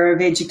era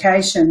of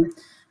education.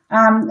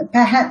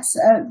 Perhaps,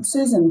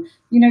 Susan,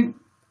 you know,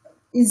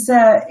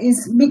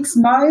 is mixed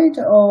mode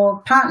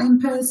or partly in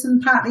person,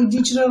 partly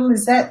digital,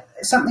 is that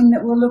something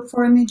that we'll look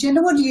for in the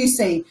agenda? What do you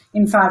see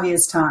in 5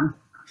 years' time?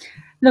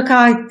 Look,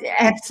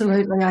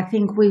 absolutely. I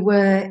think we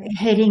were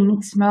heading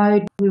mixed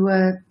mode. We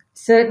were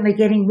certainly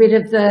getting rid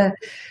of the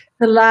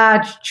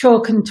large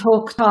chalk and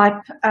talk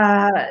type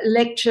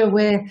lecture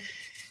where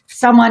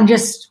someone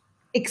just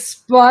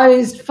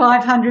exposed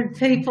 500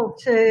 people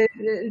to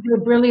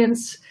the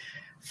brilliance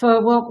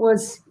for what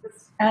was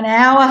an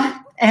hour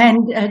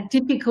and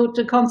difficult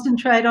to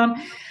concentrate on.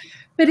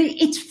 But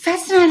it's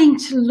fascinating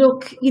to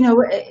look, you know,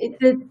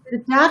 the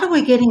data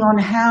we're getting on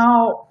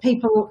how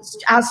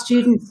our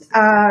students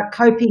are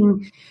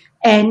coping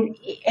and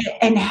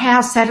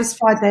how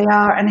satisfied they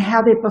are and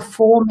how they're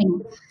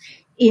performing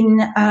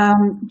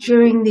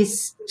during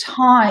this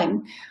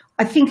time,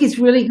 I think is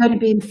really going to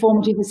be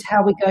informative as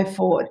how we go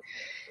forward.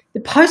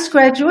 The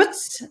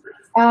postgraduates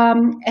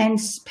and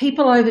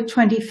people over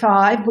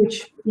 25,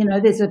 which, you know,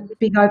 there's a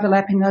big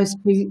overlap in those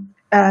two,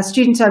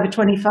 students over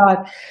 25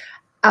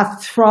 are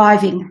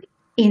thriving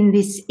in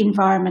this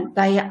environment.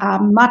 They are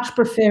much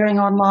preferring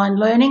online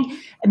learning,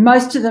 and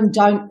most of them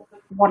don't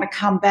want to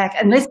come back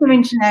unless they're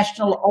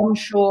international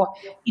onshore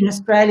in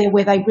Australia,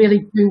 where they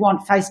really do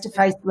want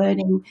face-to-face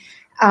learning,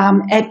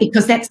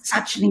 because that's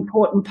such an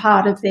important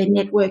part of their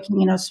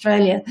networking in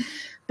Australia.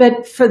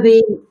 But for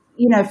the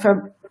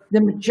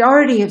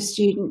majority of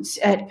students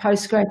at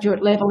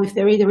postgraduate level, if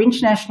they're either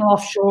international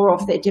offshore or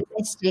if they're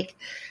domestic,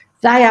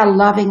 they are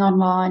loving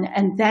online,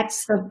 and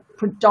that's the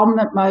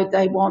predominant mode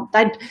they want.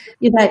 They,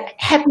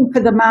 happy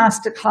for the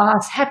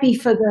masterclass, happy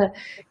for the,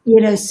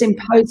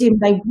 symposium.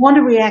 They want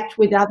to react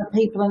with other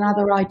people and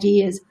other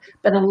ideas,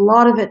 but a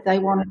lot of it they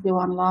want to do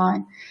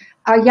online.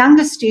 Our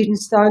younger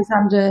students, those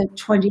under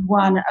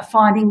 21, are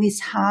finding this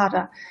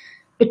harder,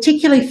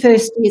 particularly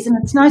first years, and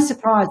it's no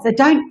surprise. They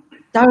don't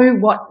know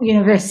what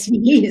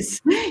university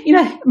is.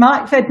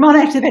 Monash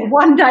have had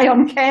one day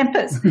on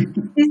campus.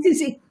 This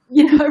is,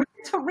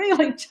 it's a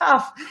really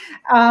tough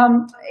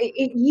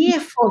year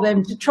for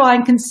them to try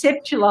and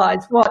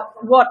conceptualise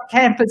what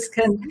campus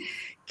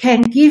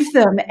can give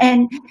them.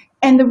 And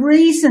And the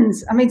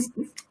reasons, I mean,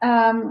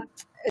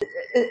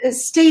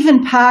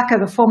 Stephen Parker,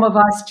 the former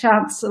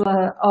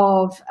Vice-Chancellor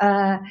of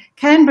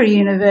Canberra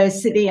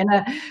University and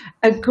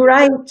a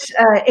great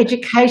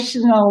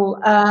educational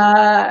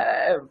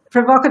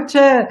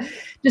provocateur,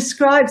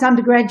 describes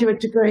undergraduate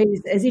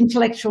degrees as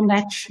intellectual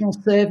national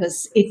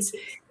service. It's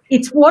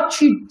what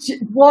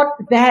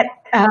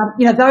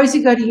those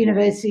who go to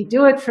university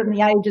do it from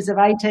the ages of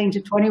 18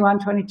 to 21,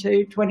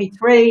 22,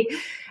 23.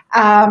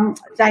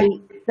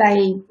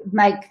 They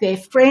make their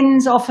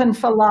friends often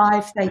for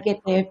life. They get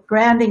their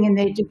grounding in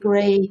their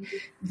degree.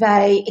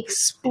 They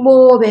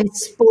explore their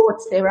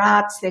sports, their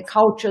arts, their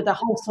culture, the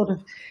whole sort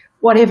of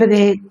whatever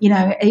their,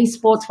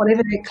 esports,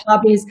 whatever their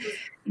club is.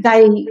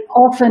 They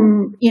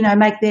often,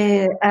 make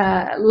their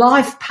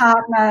life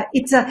partner.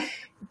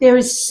 There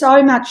is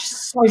so much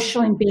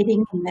social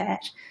embedding in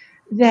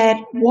that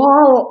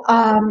while,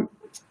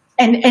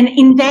 and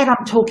in that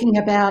I'm talking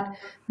about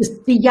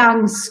the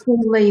young school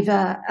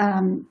leaver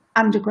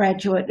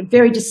undergraduate,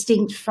 very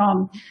distinct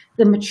from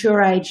the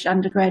mature-aged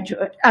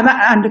undergraduate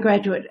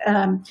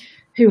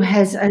who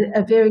has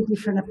a very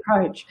different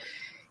approach.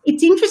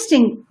 It's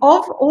interesting,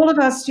 of all of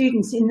our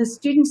students in the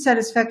student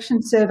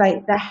satisfaction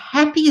survey, the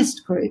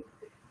happiest group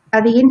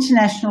are the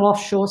international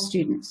offshore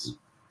students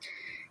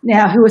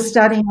now who are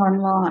studying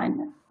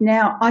online.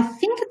 Now, I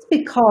think it's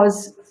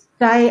because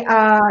they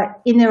are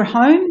in their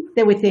home,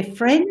 they're with their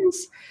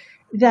friends,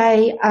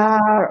 they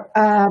are,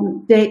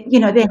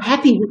 they're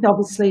happy with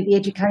obviously the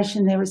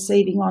education they're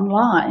receiving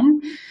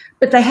online,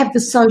 but they have the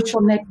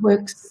social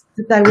networks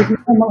that they would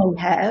normally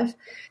have,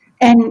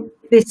 and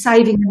they're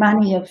saving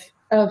money of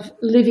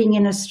living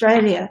in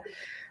Australia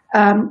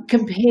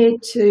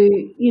compared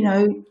to,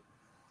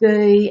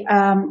 the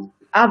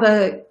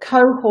other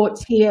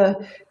cohorts here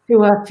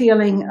who are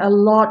feeling a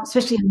lot,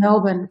 especially in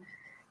Melbourne,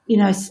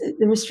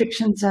 the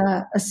restrictions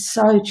are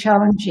so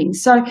challenging.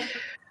 So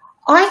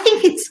I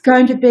think it's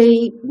going to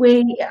be,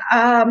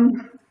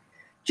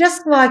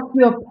 just like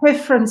your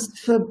preference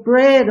for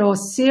bread or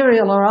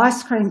cereal or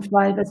ice cream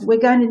flavours, we're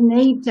going to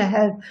need to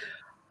have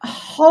a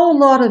whole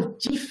lot of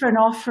different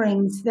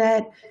offerings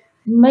that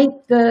meet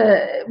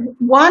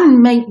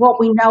what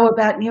we know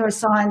about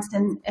neuroscience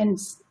and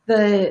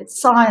the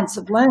science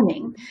of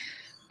learning,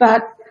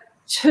 but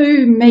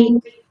two,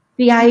 meet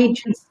the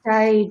age and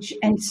stage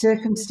and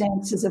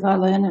circumstances of our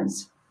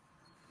learners.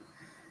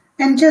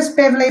 And just,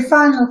 Beverley,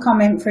 final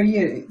comment from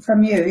you.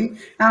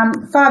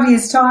 5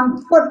 years'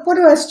 time, what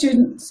do our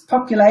students'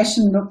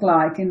 population look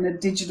like in the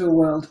digital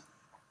world?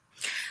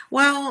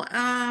 Well,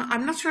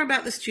 I'm not sure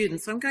about the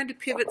students. I'm going to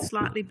pivot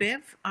slightly,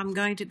 Bev. I'm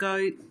going to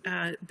go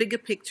bigger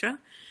picture.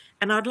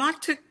 And I'd like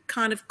to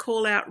kind of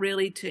call out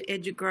really to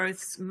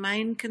EduGrowth's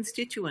main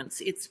constituents,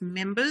 its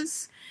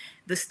members,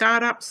 the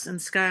startups and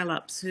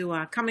scale-ups who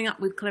are coming up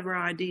with clever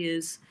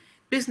ideas,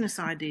 business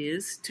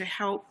ideas to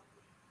help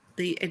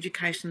the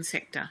education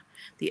sector,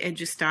 the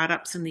edu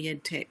startups and the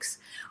edtechs.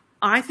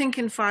 I think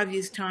in 5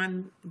 years'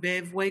 time,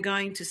 Bev, we're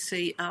going to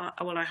see,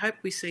 well, I hope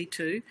we see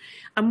too,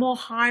 a more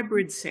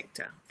hybrid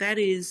sector. That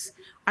is,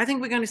 I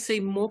think we're going to see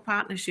more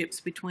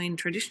partnerships between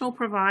traditional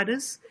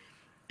providers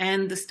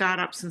and the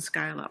startups and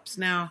scale-ups.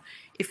 Now,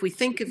 if we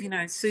think of,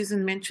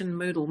 Susan mentioned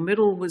Moodle.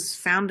 Moodle was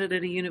founded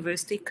at a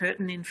university,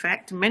 Curtin in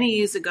fact, many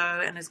years ago,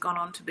 and has gone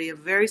on to be a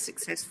very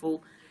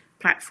successful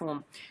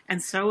platform,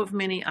 and so have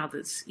many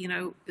others.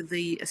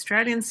 The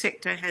Australian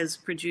sector has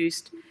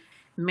produced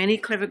many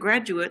clever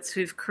graduates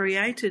who've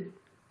created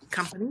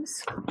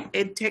companies,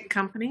 edtech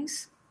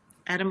companies.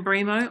 Adam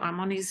Bremo,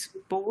 I'm on his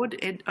board,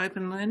 Ed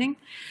Open Learning,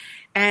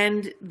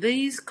 and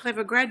these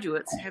clever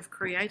graduates have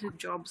created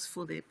jobs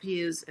for their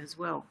peers as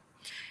well.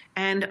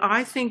 And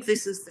I think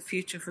this is the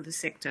future for the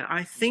sector.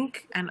 I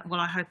think, and well,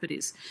 I hope it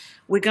is,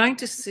 we're going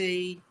to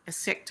see a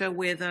sector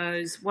where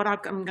those, what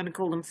I'm going to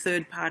call them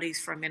third parties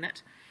for a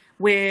minute,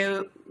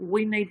 where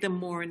we need them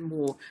more and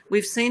more.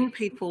 We've seen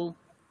people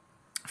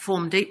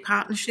form deep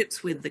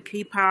partnerships with the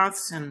Key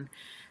Paths and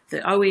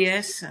the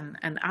OES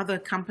and other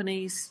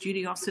companies,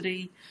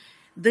 Studiosity.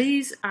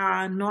 These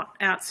are not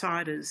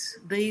outsiders.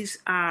 These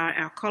are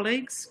our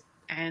colleagues,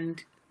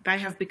 and they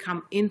have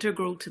become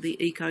integral to the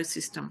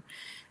ecosystem.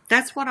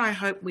 That's what I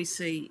hope we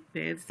see,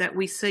 Bev, that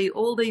we see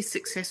all these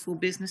successful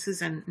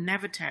businesses, and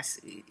Navitas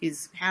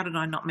is, how did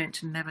I not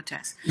mention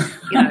Navitas?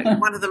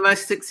 One of the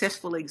most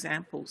successful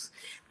examples,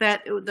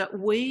 that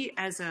we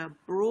as a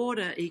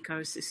broader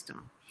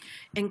ecosystem,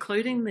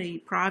 including the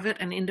private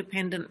and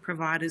independent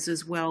providers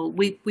as well,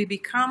 we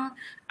become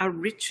a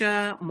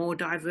richer, more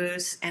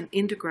diverse and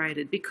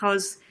integrated,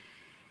 because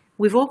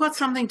we've all got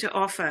something to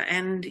offer.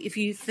 And if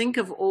you think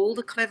of all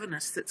the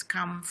cleverness that's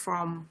come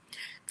from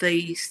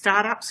the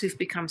startups who've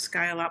become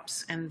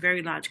scale-ups and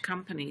very large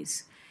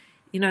companies,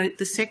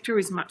 the sector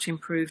is much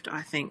improved,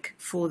 I think,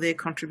 for their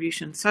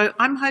contribution. So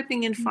I'm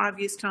hoping in 5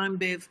 years' time,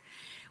 Bev,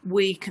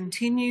 we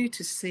continue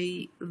to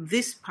see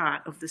this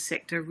part of the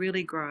sector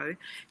really grow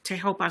to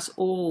help us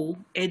all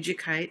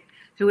educate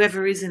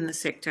whoever is in the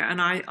sector.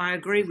 And I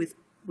agree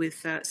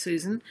with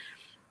Susan.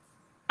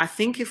 I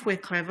think if we're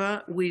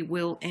clever, we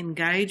will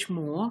engage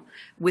more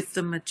with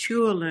the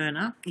mature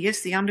learner.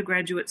 Yes, the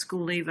undergraduate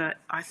school leaver,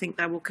 I think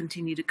they will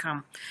continue to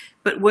come.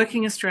 But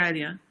Working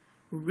Australia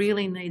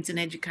really needs an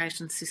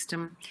education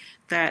system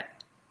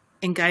that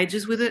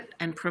engages with it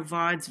and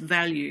provides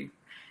value.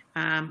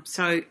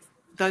 So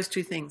those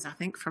two things, I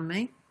think, from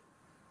me.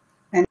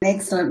 An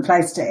excellent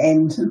place to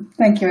end.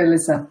 Thank you,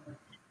 Alyssa.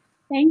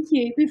 Thank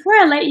you. Before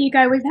I let you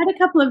go, we've had a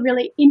couple of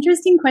really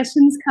interesting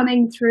questions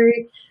coming through,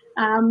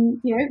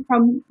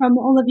 from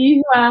all of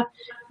you who are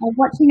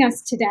watching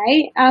us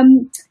today.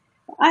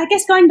 I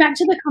guess going back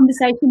to the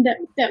conversation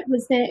that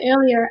was there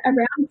earlier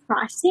around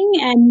pricing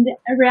and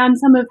around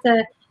some of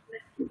the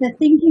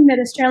thinking that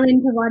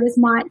Australian providers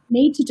might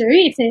need to do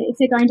if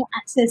they're going to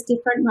access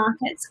different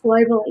markets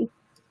globally.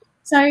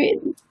 So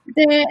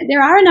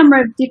there are a number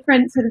of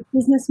different sort of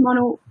business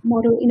model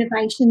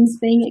innovations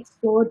being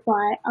explored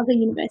by other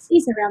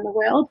universities around the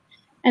world.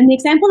 And the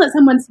example that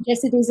someone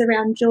suggested is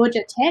around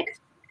Georgia Tech.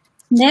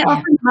 They're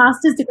offering a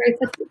master's degree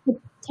for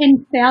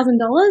 $10,000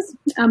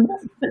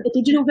 for the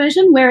digital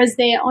version, whereas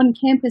their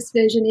on-campus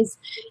version is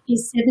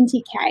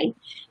 $70K.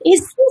 Is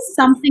this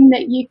something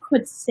that you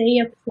could see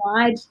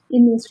applied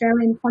in the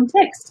Australian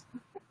context?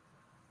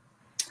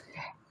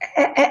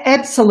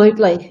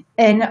 Absolutely.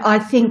 And I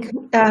think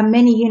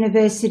many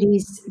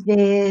universities,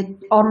 their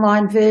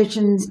online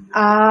versions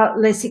are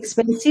less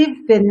expensive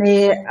than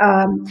their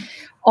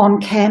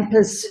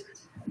on-campus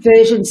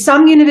versions.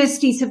 Some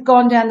universities have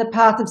gone down the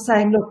path of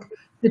saying, look,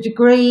 the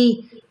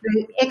degree,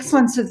 the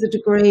excellence of the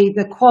degree,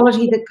 the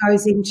quality that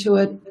goes into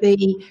it,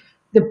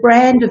 the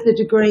brand of the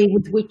degree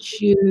with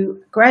which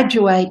you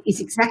graduate is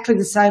exactly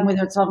the same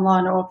whether it's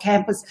online or on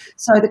campus,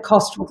 so the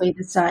cost will be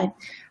the same.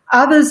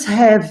 Others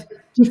have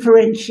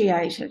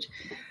differentiated.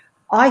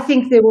 I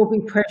think there will be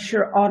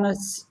pressure on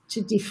us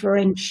to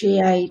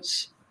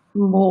differentiate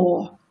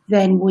more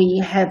than we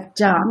have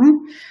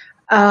done,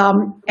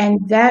 and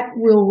that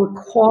will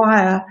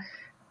require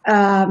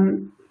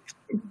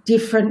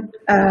different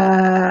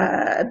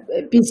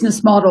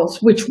business models,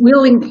 which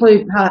will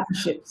include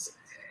partnerships,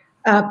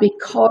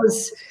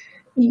 because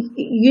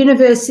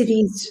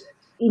universities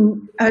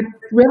in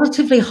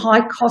relatively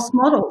high cost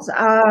models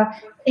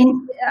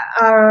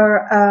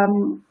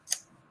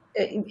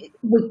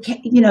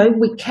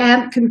we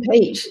can't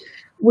compete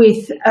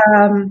with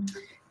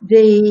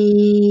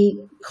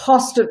the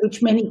cost at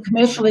which many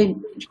commercial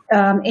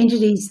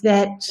entities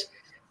that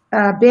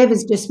Bev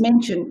has just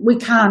mentioned, we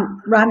can't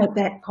run at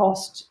that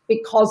cost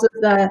because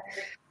of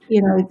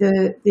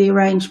the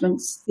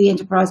arrangements, the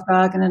enterprise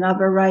bargain and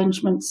other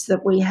arrangements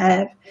that we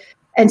have.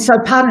 And so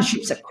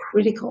partnerships are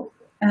critical,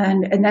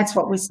 and that's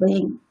what we're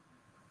seeing.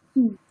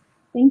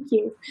 Thank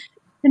you.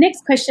 The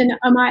next question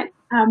I might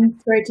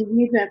throw to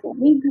you,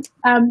 Beverley.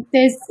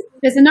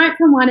 There's a note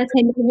from one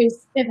attendee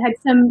they've had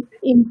some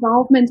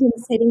involvement in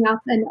setting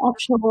up an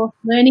offshore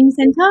learning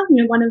centre.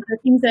 One of the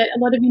things that a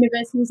lot of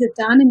universities have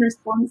done in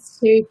response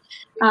to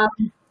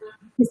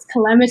this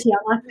calamity.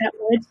 I like that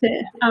word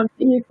that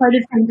you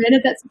quoted from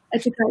Bernard.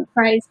 That's a great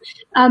phrase.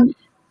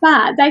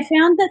 But they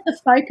found that the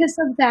focus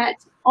of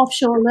that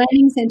offshore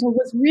learning centre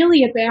was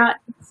really about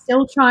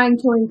still trying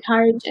to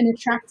encourage and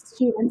attract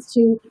students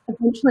to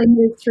eventually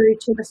move through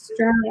to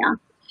Australia.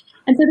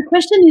 And so the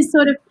question is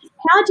sort of,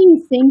 how do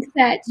you think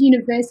that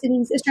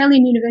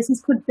Australian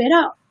universities could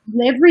better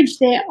leverage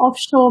their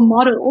offshore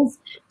models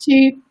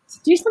to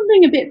do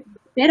something a bit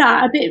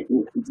better,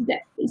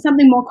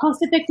 something more cost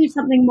effective,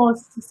 something more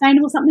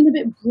sustainable, something a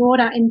bit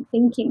broader in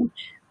thinking?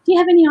 Do you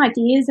have any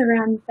ideas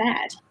around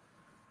that?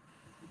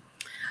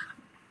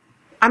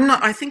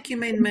 I think you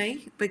mean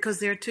me, because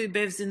there are two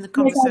Bevs in the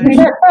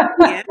conversation.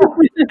 Yeah.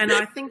 And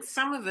I think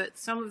some of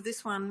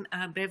this one,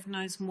 Bev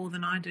knows more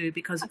than I do,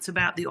 because it's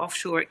about the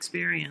offshore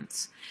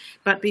experience.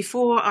 But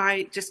before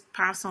I just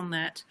pass on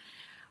that,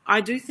 I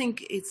do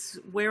think it's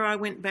where I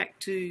went back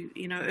to,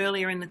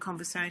 earlier in the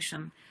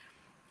conversation.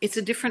 It's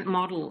a different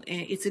model.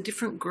 It's a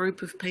different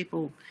group of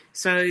people.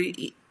 So,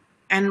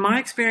 and my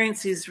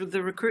experience is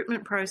the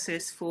recruitment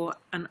process for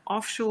an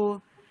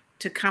offshore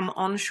to come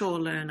onshore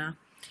learner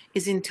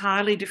is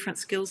entirely different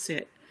skill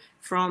set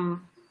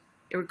from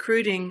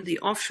recruiting the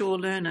offshore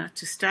learner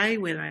to stay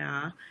where they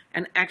are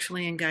and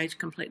actually engage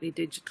completely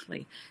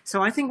digitally.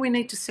 So I think we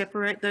need to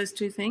separate those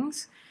two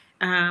things.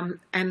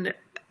 And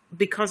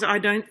because I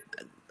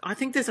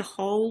think there's a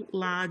whole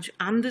large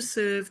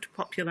underserved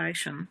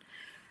population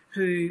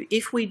who,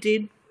 if we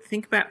did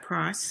think about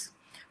price,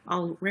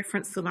 I'll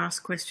reference the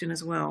last question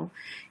as well.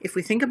 If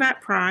we think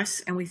about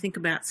price and we think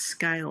about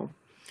scale,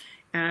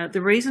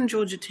 the reason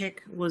Georgia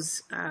Tech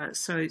was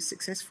so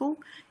successful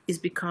is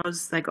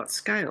because they got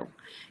scale.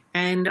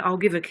 And I'll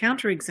give a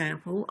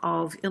counterexample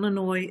of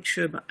Illinois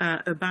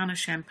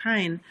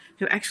Urbana-Champaign,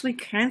 who actually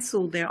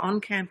cancelled their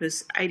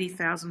on-campus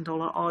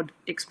 $80,000 odd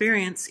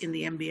experience in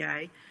the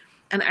MBA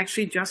and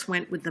actually just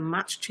went with the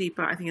much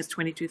cheaper, I think it's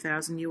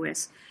 $22,000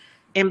 US,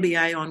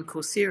 MBA on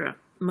Coursera.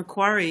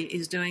 Macquarie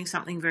is doing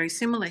something very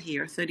similar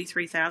here, a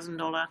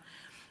 $33,000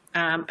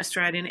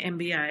 Australian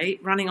MBA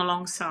running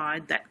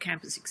alongside that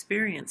campus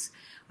experience.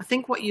 I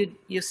think what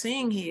you're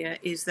seeing here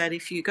is that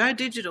if you go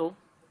digital,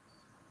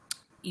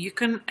 you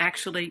can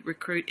actually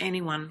recruit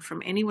anyone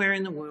from anywhere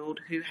in the world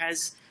who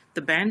has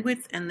the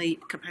bandwidth and the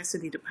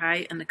capacity to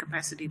pay and the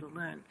capacity to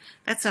learn.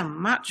 That's a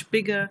much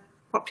bigger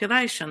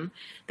population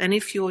than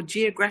if you're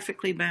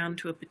geographically bound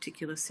to a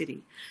particular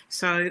city.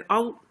 So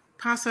I'll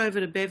pass over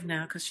to Bev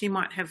now because she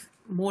might have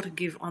more to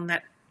give on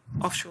that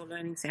offshore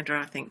learning centre,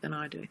 I think, than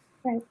I do.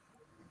 Great.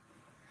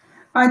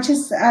 I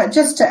just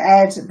to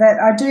add that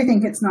I do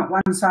think it's not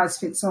one size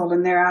fits all,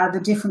 and there are the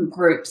different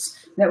groups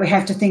that we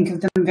have to think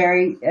of them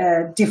very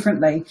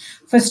differently.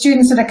 For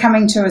students that are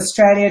coming to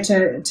Australia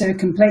to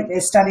complete their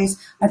studies,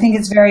 I think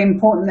it's very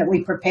important that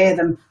we prepare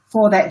them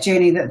for that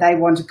journey that they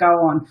want to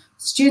go on.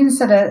 Students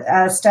that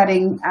are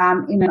studying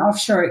in an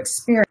offshore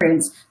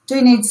experience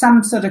do need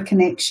some sort of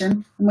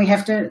connection, and we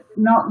have to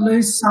not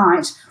lose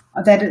sight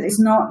that it is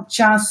not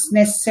just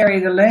necessarily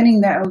the learning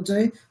that will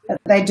do,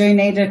 but they do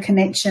need a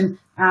connection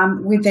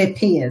with their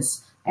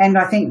peers. And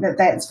I think that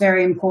that's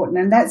very important.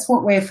 And that's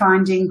what we're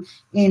finding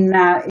in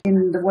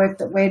the work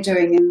that we're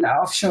doing in the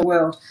offshore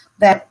world,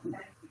 that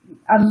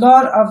a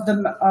lot of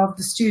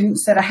the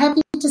students that are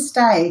happy to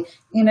stay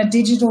in a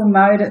digital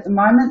mode at the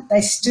moment,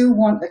 they still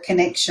want the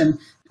connection.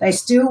 They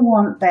still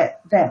want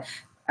that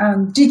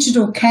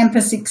digital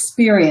campus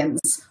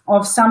experience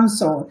of some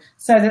sort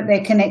so that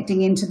they're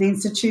connecting into the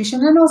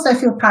institution and also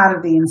feel part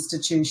of the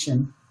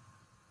institution.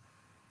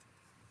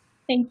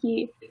 Thank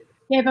you.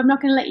 Bev, I'm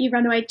not going to let you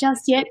run away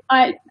just yet.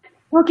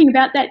 Talking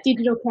about that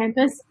digital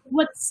campus,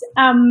 what's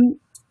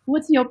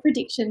your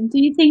prediction?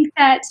 Do you think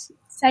that,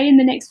 say, in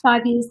the next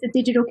 5 years, the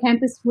digital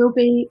campus will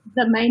be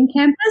the main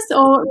campus,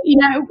 or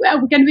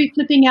are we going to be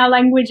flipping our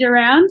language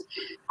around,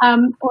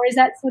 or is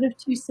that sort of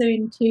too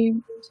soon to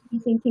be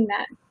thinking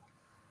that?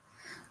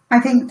 I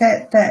think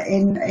that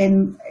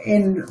in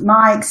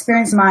my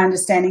experience, my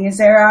understanding is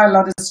there are a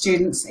lot of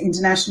students,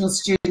 international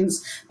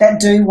students,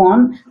 that do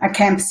want a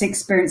campus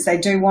experience. They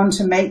do want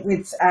to meet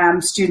with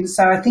students.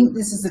 So I think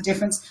this is the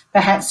difference,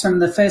 perhaps from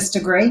the first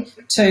degree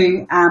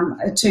to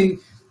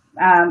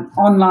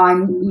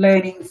online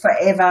learning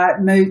forever,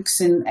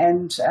 MOOCs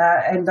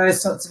and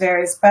those sorts of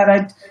areas.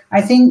 But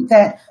I think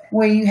that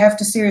we have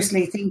to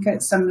seriously think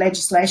at some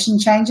legislation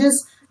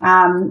changes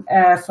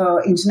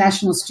for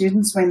international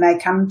students when they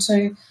come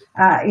to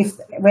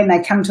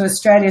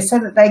Australia, so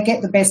that they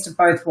get the best of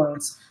both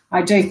worlds.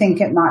 I do think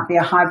it might be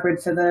a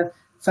hybrid for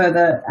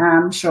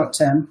the short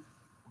term.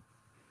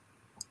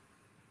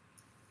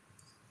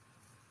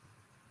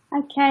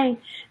 Okay,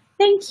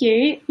 thank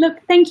you. Look,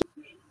 thank you.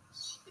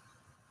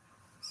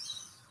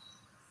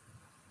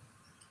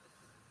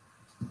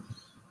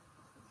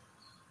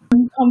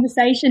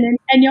 Conversation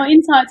and your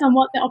insights on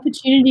what the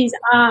opportunities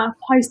are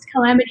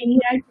post-calamity,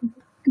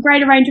 a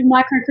greater range of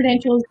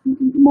micro-credentials,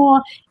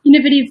 more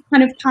innovative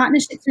kind of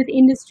partnerships with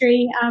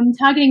industry,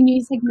 targeting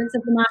new segments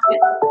of the market.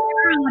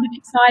 There are a lot of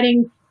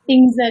exciting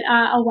things that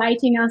are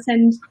awaiting us,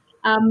 and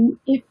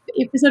if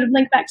we sort of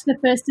link back to the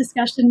first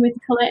discussion with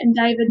Colette and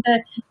David,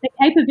 the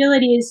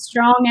capability is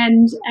strong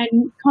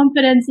and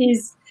confidence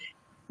is,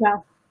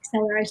 well,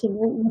 accelerating.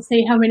 We'll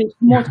see how many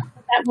more times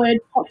that word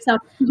pops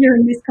up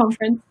during this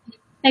conference.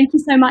 Thank you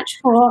so much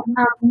for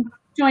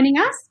joining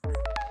us.